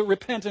willing to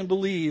repent and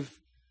believe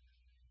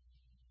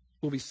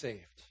will be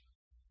saved.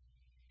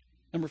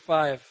 Number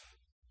five,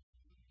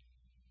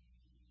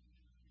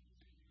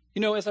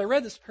 You know, as I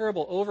read this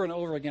parable over and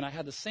over again, I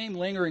had the same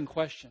lingering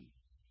question.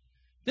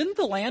 Didn't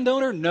the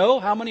landowner know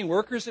how many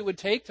workers it would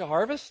take to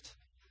harvest?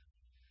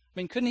 I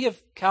mean, couldn't he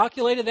have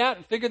calculated that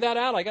and figured that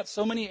out? I got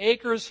so many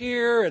acres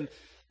here and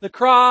the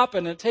crop,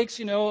 and it takes,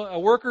 a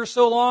worker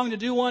so long to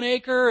do 1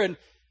 acre. And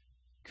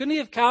couldn't he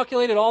have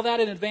calculated all that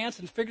in advance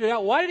and figured it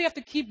out? Why did he have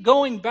to keep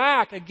going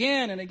back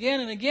again and again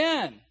and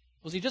again?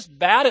 Was he just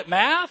bad at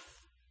math?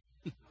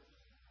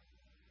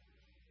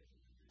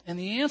 And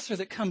the answer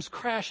that comes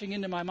crashing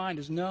into my mind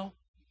is no.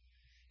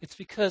 It's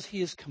because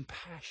he is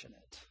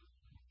compassionate.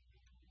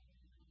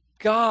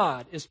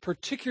 God is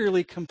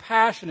particularly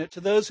compassionate to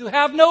those who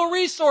have no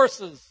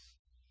resources.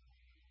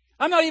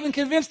 I'm not even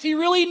convinced he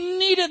really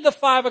needed the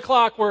 5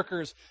 o'clock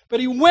workers, but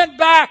he went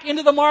back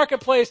into the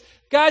marketplace.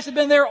 Guys had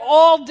been there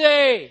all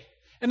day,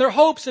 and their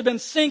hopes had been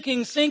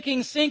sinking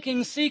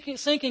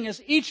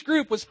as each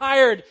group was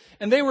hired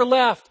and they were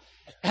left.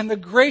 And the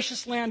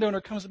gracious landowner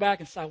comes back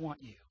and says, I want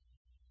you.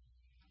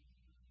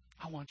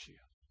 I want you.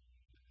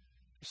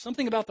 There's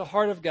something about the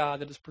heart of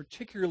God that is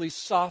particularly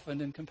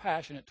softened and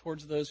compassionate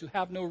towards those who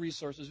have no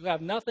resources, who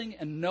have nothing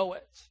and know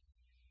it.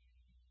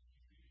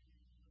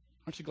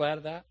 Aren't you glad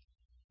of that?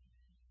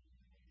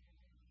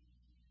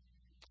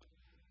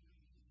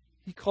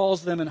 He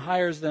calls them and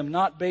hires them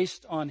not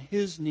based on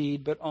his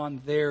need, but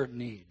on their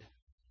need.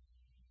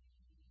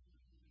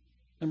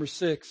 Number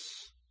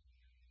 6,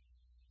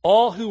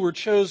 all who were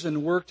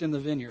chosen worked in the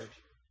vineyard.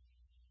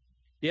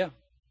 Yeah.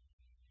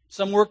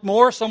 Some worked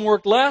more, some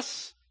worked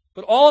less,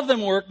 but all of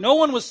them worked. No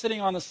one was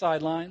sitting on the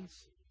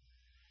sidelines.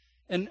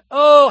 And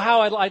oh,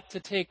 how I'd like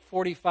to take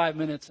 45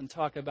 minutes and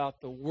talk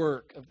about the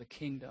work of the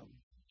kingdom,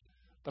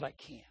 but I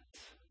can't.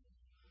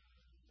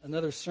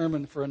 Another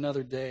sermon for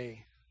another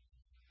day.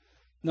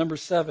 Number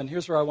 7,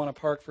 here's where I want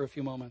to park for a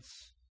few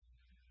moments.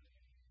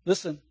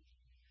 Listen,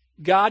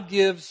 God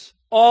gives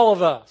all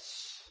of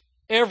us,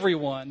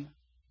 everyone,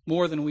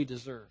 more than we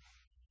deserve.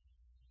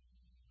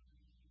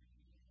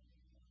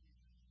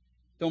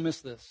 Don't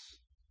miss this.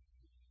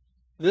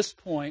 This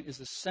point is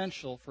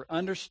essential for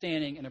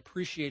understanding and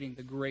appreciating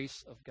the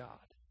grace of God.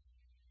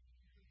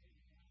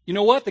 You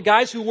know what? The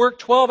guys who worked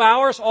 12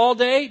 hours all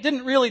day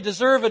didn't really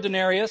deserve a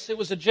denarius. It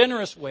was a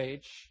generous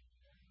wage.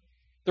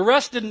 The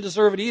rest didn't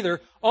deserve it either.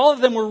 All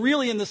of them were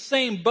really in the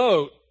same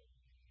boat,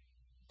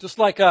 just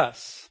like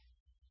us.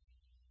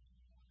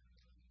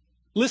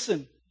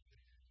 Listen,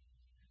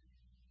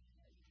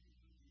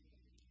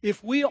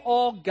 if we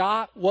all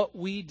got what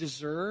we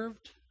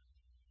deserved,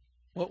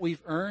 what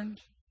we've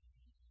earned,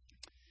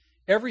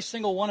 every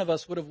single one of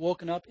us would have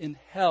woken up in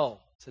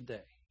hell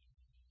today.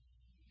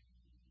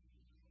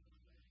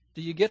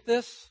 Do you get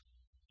this?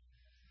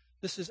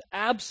 This is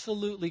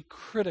absolutely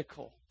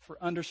critical for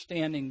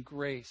understanding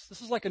grace.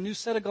 This is like a new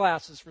set of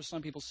glasses for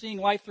some people, seeing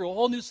life through a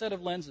whole new set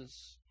of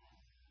lenses.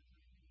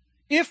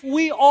 If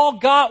we all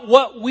got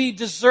what we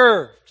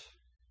deserved,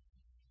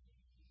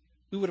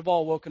 we would have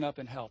all woken up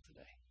in hell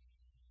today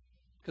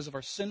because of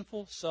our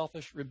sinful,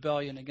 selfish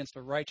rebellion against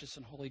a righteous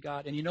and holy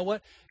God. And you know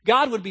what?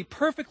 God would be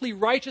perfectly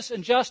righteous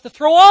and just to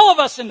throw all of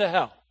us into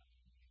hell.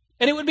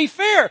 And it would be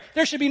fair.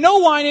 There should be no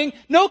whining,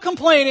 no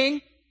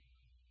complaining.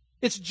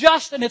 It's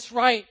just and it's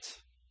right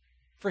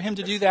for him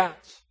to do that.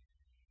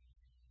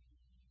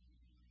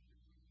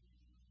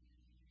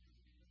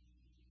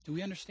 Do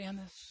we understand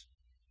this?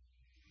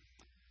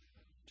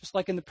 Just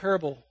like in the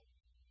parable,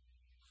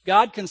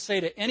 God can say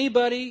to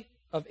anybody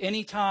of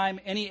any time,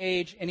 any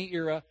age, any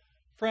era,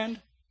 friend,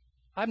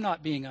 I'm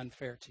not being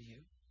unfair to you.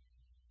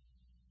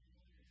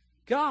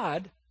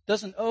 God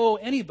doesn't owe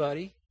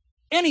anybody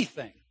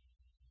anything.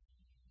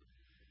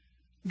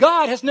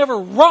 God has never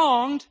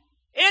wronged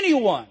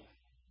anyone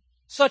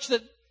such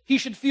that he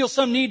should feel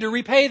some need to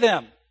repay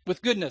them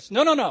with goodness.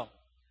 No.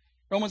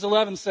 Romans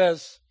 11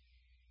 says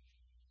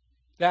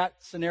that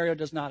scenario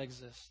does not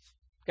exist.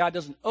 God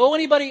doesn't owe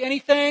anybody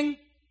anything.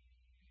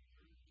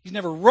 He's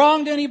never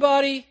wronged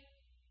anybody. In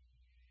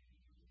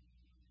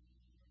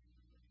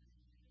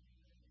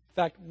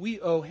fact, we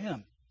owe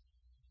him.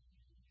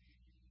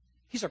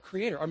 He's our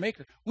creator, our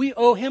maker. We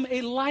owe him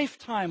a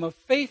lifetime of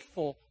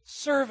faithful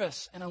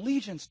service and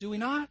allegiance, do we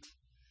not?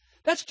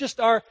 That's just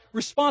our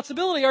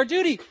responsibility, our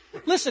duty.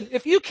 Listen,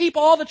 if you keep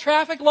all the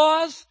traffic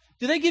laws,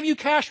 do they give you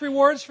cash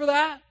rewards for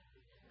that?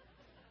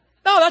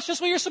 No, that's just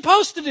what you're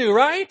supposed to do,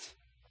 right?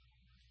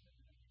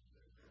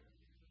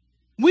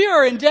 We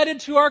are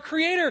indebted to our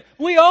Creator.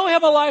 We owe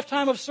him a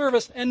lifetime of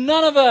service, and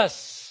none of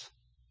us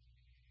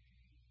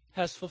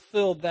has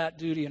fulfilled that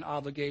duty and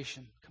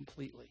obligation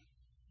completely.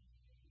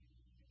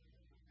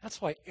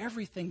 That's why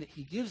everything that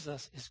he gives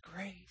us is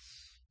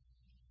grace.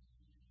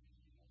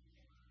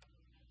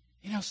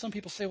 You know, some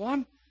people say,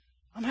 well,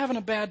 I'm having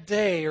a bad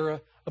day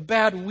or a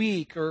bad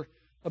week or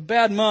a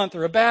bad month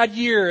or a bad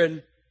year.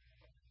 And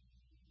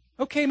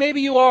okay,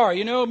 maybe you are.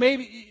 You know,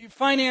 maybe your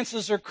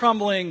finances are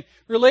crumbling,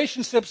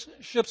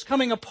 relationships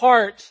coming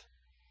apart.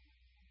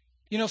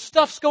 You know,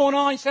 stuff's going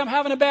on. You say, I'm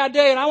having a bad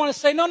day. And I want to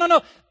say,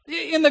 no.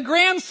 In the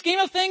grand scheme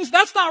of things,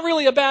 that's not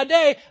really a bad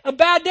day. A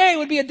bad day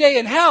would be a day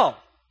in hell.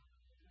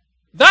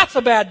 That's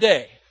a bad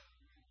day.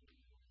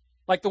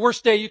 Like the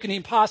worst day you can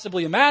even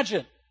possibly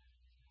imagine.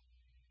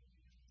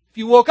 If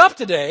you woke up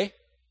today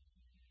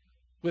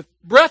with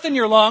breath in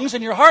your lungs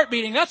and your heart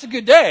beating, that's a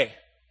good day.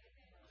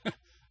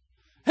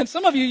 And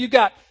some of you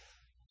got,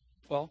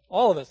 well,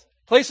 all of us,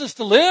 places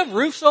to live,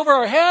 roofs over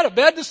our head, a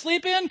bed to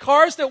sleep in,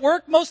 cars that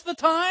work most of the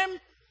time,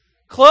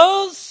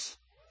 clothes,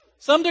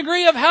 some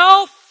degree of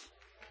health.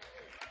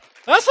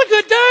 That's a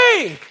good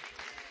day.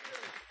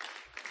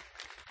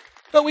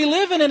 But we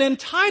live in an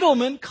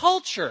entitlement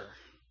culture.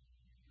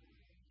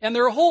 And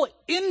there are whole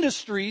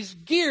industries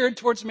geared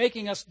towards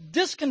making us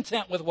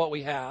discontent with what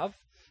we have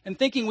and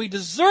thinking we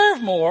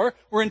deserve more.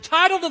 We're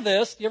entitled to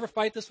this. Do you ever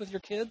fight this with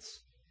your kids?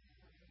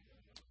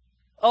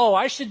 Oh,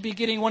 I should be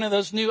getting one of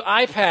those new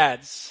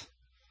iPads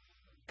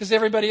because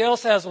everybody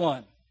else has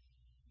one.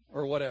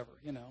 Or whatever,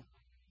 you know.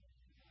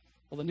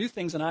 Well, the new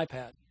thing's an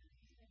iPad.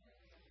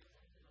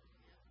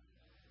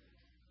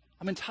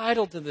 I'm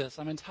entitled to this.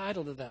 I'm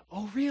entitled to that.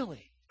 Oh,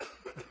 really?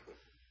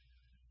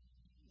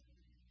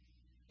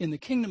 In the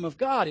kingdom of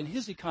God, in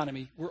His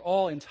economy, we're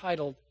all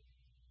entitled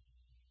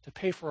to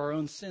pay for our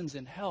own sins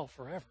in hell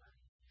forever.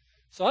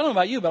 So I don't know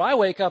about you, but I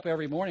wake up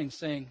every morning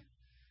saying,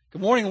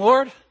 "Good morning,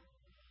 Lord.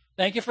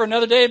 Thank you for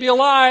another day to be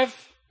alive.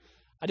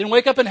 I didn't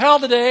wake up in hell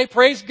today.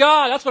 Praise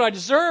God. That's what I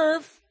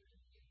deserve.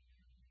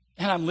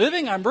 And I'm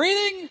living, I'm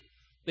breathing.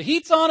 The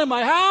heat's on in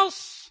my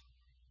house.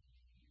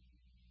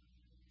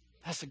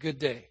 That's a good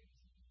day."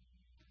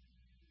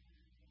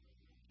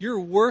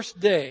 Your worst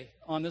day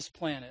on this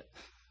planet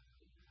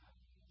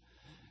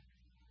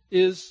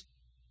is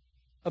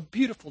a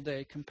beautiful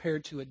day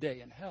compared to a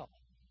day in hell.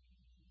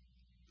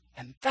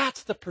 And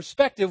that's the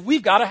perspective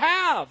we've got to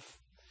have.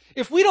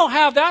 If we don't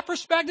have that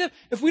perspective,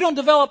 if we don't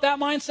develop that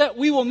mindset,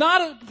 we will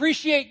not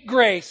appreciate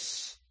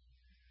grace.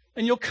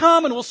 And you'll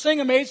come and we'll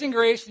sing Amazing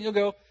Grace, and you'll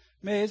go,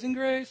 "Amazing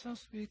Grace, how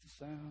sweet the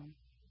sound.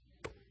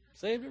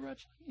 Saved a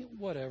wretch,"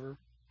 whatever.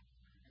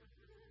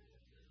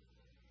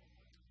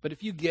 But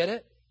if you get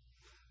it,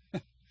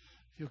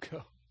 you'll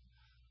go,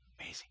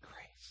 "Amazing Grace.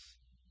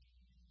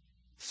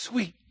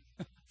 Sweet."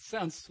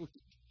 Sounds sweet.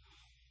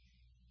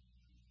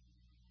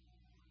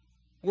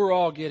 We're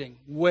all getting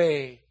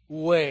way,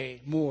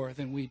 way more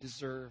than we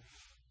deserve.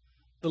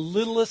 The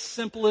littlest,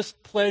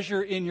 simplest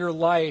pleasure in your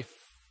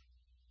life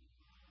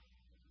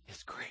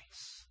is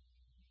grace.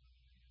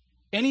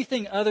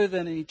 Anything other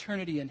than an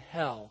eternity in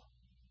hell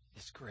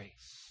is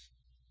grace.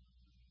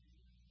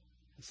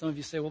 And some of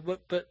you say, "Well,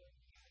 but,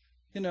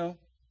 you know,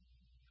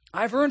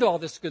 I've earned all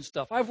this good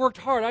stuff. I've worked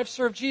hard. I've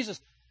served Jesus."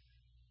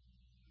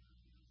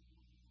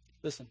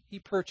 Listen, He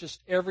purchased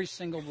every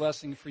single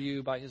blessing for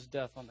you by His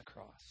death on the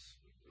cross.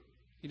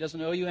 He doesn't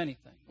owe you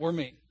anything, or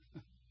me.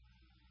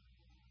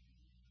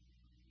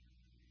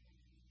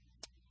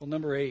 Well,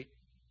 number 8.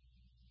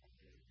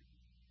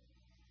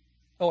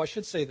 Oh, I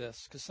should say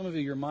this, because some of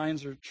you, your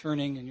minds are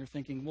churning and you're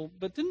thinking, "Well,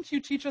 but didn't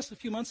you teach us a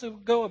few months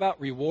ago about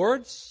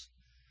rewards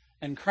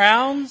and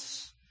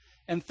crowns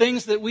and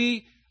things that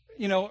we,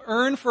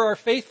 earn for our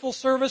faithful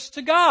service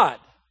to God?"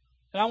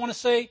 And I want to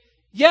say,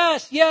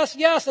 yes,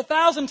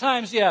 1,000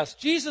 times yes.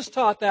 Jesus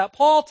taught that.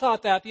 Paul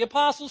taught that. The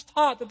apostles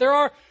taught that there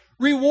are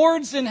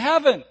rewards in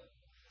heaven.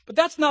 But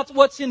that's not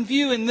what's in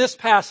view in this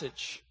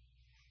passage.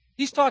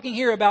 He's talking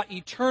here about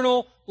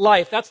eternal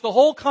life. That's the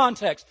whole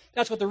context.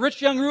 That's what the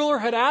rich young ruler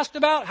had asked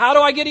about. How do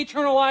I get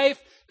eternal life?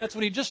 That's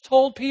what he just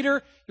told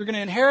Peter. You're going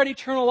to inherit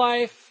eternal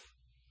life.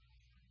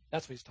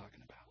 That's what he's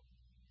talking about.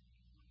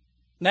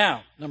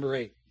 Now, number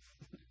 8.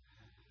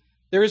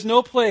 There is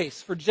no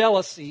place for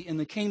jealousy in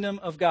the kingdom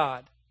of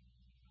God.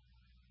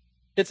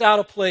 It's out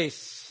of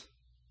place.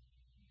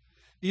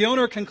 The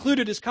owner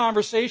concluded his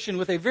conversation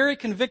with a very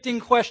convicting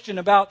question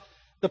about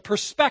the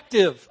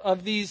perspective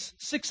of these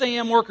 6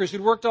 a.m. workers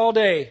who'd worked all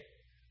day.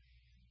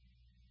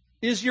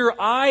 Is your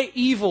eye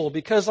evil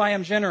because I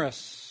am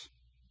generous?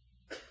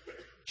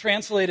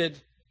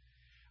 Translated,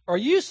 are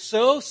you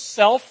so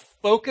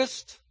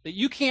self-focused that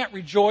you can't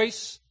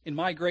rejoice in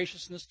my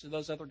graciousness to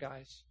those other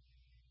guys?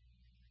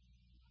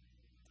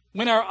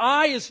 When our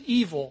eye is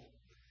evil,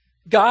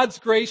 God's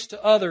grace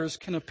to others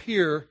can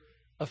appear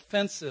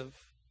offensive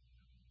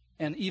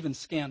and even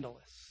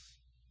scandalous.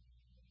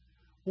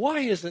 Why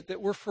is it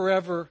that we're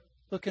forever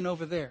looking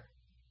over there?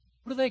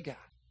 What do they got?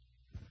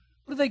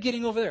 What are they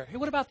getting over there? Hey,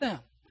 what about them?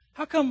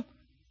 How come?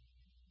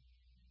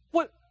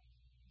 What?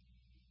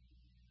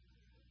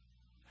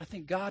 I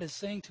think God is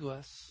saying to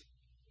us,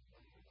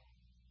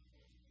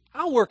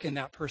 I'll work in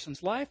that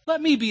person's life.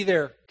 Let me be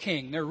their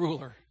king, their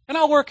ruler, and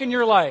I'll work in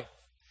your life.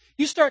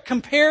 You start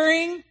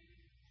comparing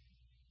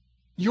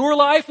your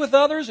life with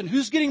others and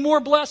who's getting more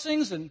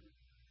blessings, and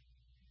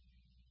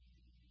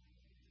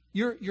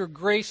your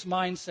grace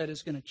mindset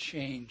is going to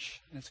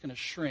change and it's going to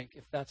shrink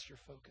if that's your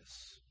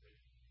focus.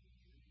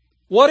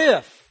 What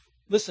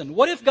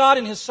if God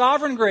in His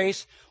sovereign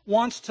grace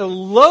wants to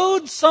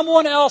load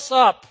someone else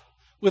up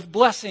with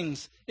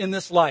blessings in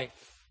this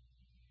life?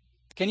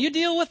 Can you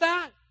deal with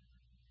that?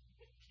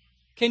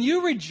 Can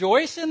you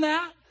rejoice in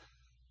that?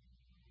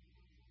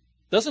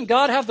 Doesn't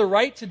God have the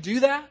right to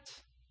do that?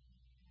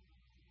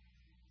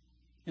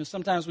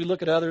 Sometimes we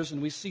look at others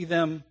and we see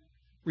them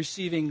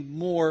receiving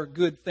more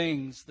good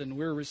things than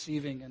we're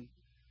receiving, and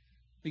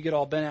we get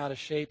all bent out of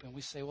shape and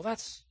we say, well,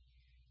 that's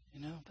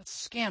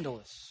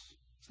scandalous.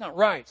 It's not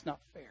right. It's not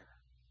fair.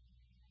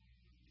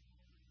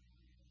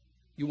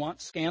 You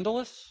want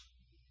scandalous?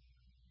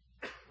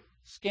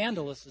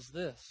 Scandalous is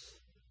this,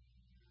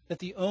 that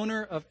the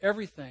owner of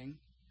everything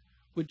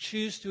would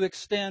choose to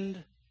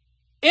extend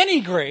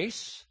any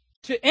grace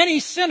to any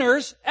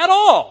sinners at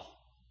all.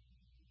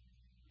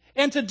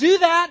 And to do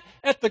that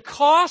at the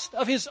cost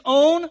of his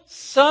own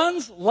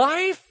Son's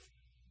life,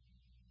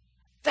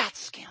 that's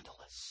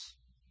scandalous.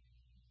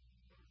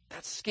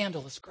 That's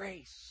scandalous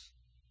grace.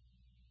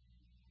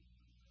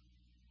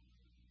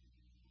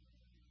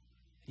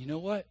 You know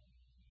what?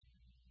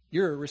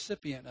 You're a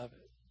recipient of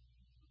it.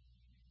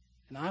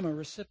 And I'm a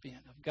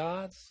recipient of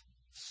God's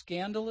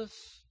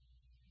scandalous,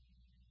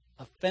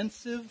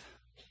 offensive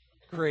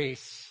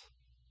grace.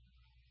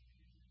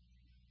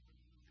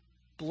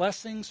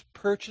 Blessings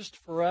purchased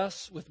for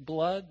us with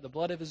blood, the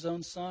blood of his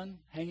own Son,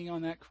 hanging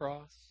on that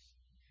cross.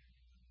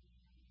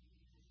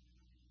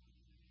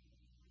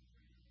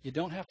 You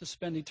don't have to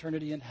spend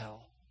eternity in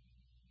hell.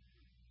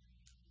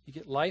 You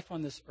get life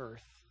on this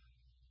earth,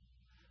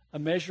 a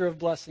measure of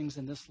blessings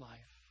in this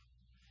life,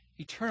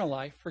 eternal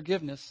life,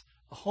 forgiveness,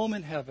 a home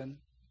in heaven,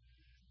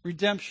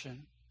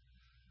 redemption,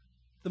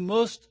 the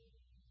most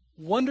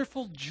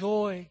wonderful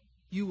joy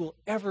you will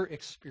ever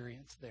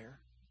experience there.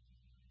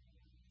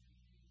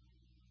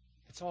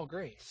 It's all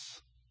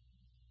grace.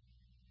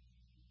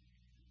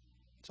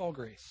 It's all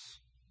grace.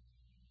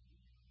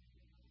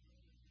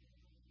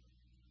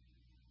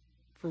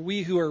 For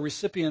we who are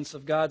recipients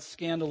of God's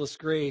scandalous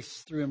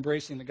grace through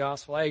embracing the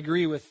gospel, I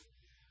agree with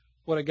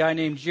what a guy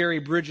named Jerry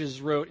Bridges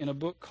wrote in a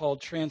book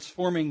called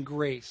Transforming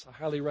Grace. I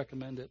highly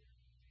recommend it.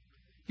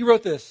 He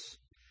wrote this: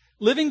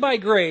 living by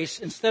grace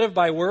instead of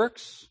by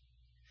works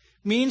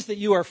means that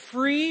you are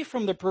free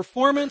from the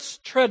performance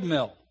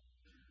treadmill.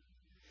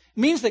 It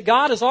means that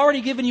God has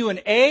already given you an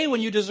A when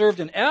you deserved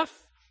an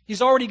F.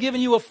 He's already given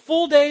you a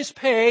full day's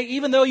pay,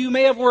 even though you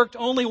may have worked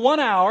only 1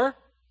 hour.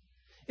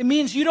 It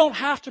means you don't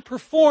have to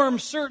perform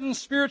certain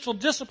spiritual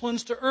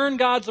disciplines to earn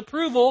God's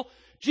approval.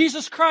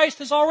 Jesus Christ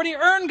has already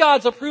earned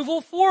God's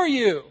approval for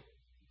you.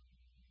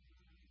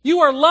 You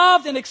are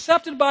loved and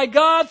accepted by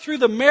God through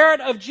the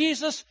merit of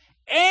Jesus,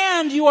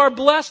 and you are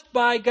blessed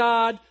by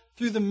God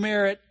through the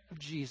merit of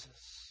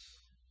Jesus.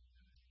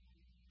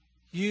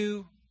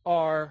 You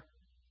are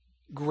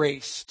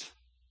graced.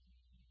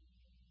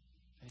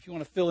 And if you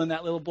want to fill in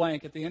that little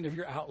blank at the end of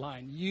your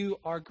outline, you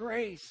are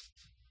graced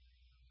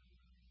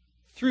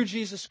through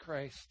Jesus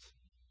Christ.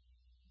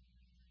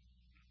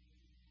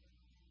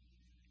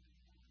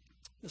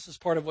 This is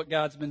part of what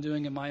God's been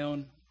doing in my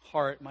own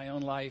heart, my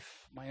own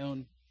life, my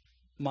own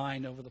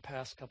mind over the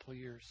past couple of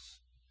years.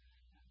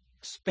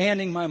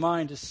 Expanding my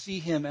mind to see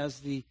Him as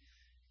the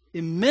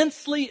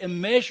immensely,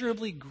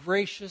 immeasurably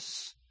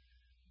gracious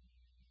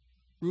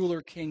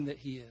ruler king that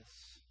He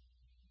is.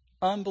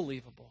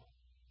 Unbelievable.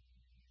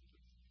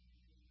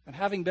 And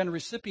having been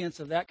recipients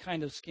of that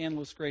kind of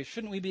scandalous grace,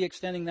 shouldn't we be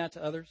extending that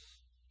to others?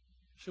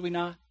 Should we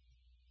not?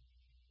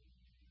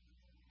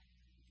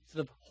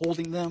 Instead of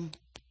holding them,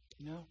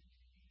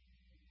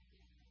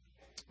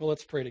 Well,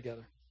 let's pray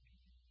together.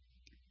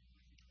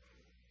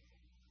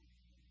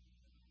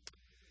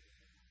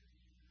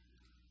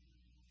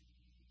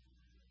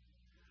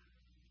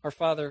 Our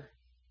Father,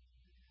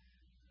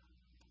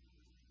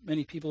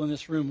 many people in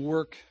this room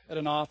work at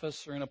an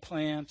office or in a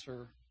plant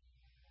or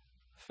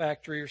a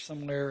factory or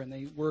somewhere, and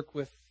they work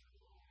with,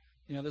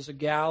 there's a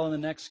gal in the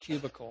next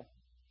cubicle,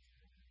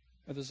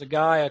 or there's a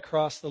guy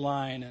across the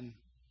line, and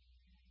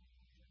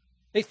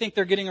they think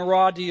they're getting a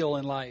raw deal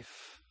in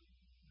life.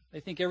 They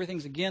think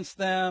everything's against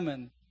them,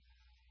 and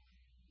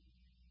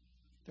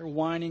they're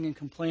whining and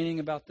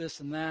complaining about this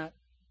and that,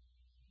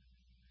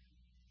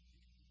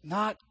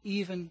 not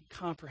even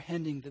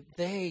comprehending that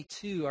they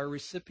too are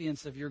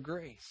recipients of your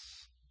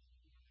grace,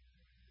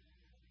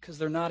 because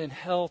they're not in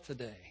hell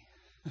today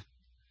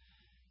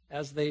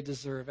as they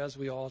deserve, as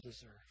we all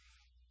deserve.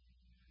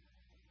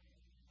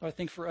 But I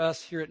think for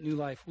us here at New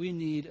Life, we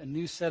need a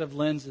new set of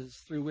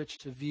lenses through which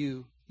to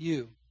view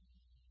you,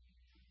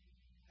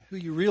 who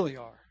you really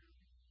are.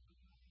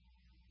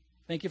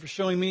 Thank you for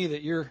showing me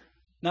that you're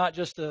not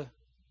just a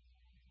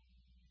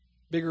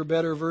bigger,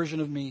 better version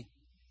of me.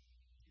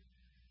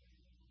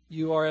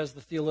 You are, as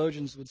the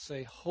theologians would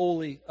say,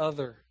 wholly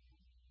other.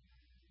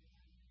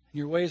 And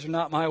your ways are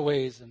not my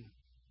ways, and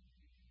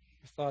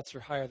your thoughts are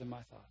higher than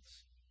my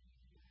thoughts.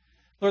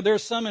 Lord, there are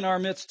some in our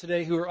midst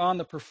today who are on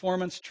the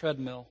performance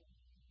treadmill.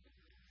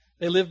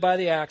 They live by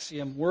the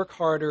axiom, work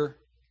harder,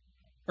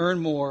 earn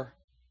more,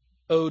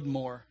 owed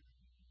more.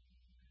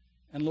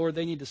 And Lord,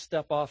 they need to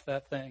step off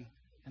that thing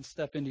and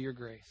step into your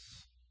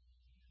grace.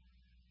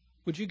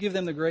 Would you give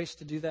them the grace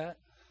to do that?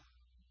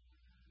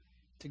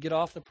 To get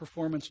off the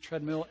performance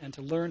treadmill and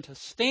to learn to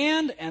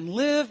stand and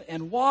live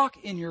and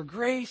walk in your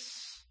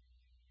grace.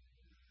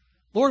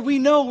 Lord, we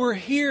know we're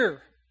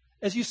here,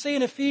 as you say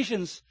in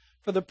Ephesians,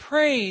 for the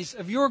praise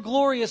of your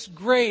glorious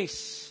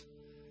grace.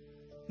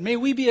 May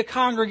we be a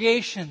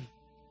congregation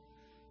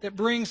that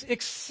brings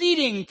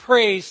exceeding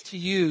praise to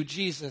you,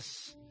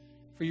 Jesus,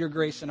 for your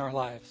grace in our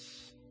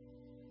lives.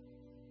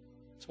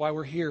 That's why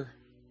we're here.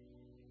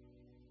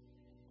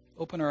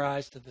 Open our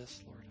eyes to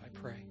this, Lord, I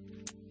pray.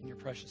 In your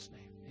precious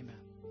name.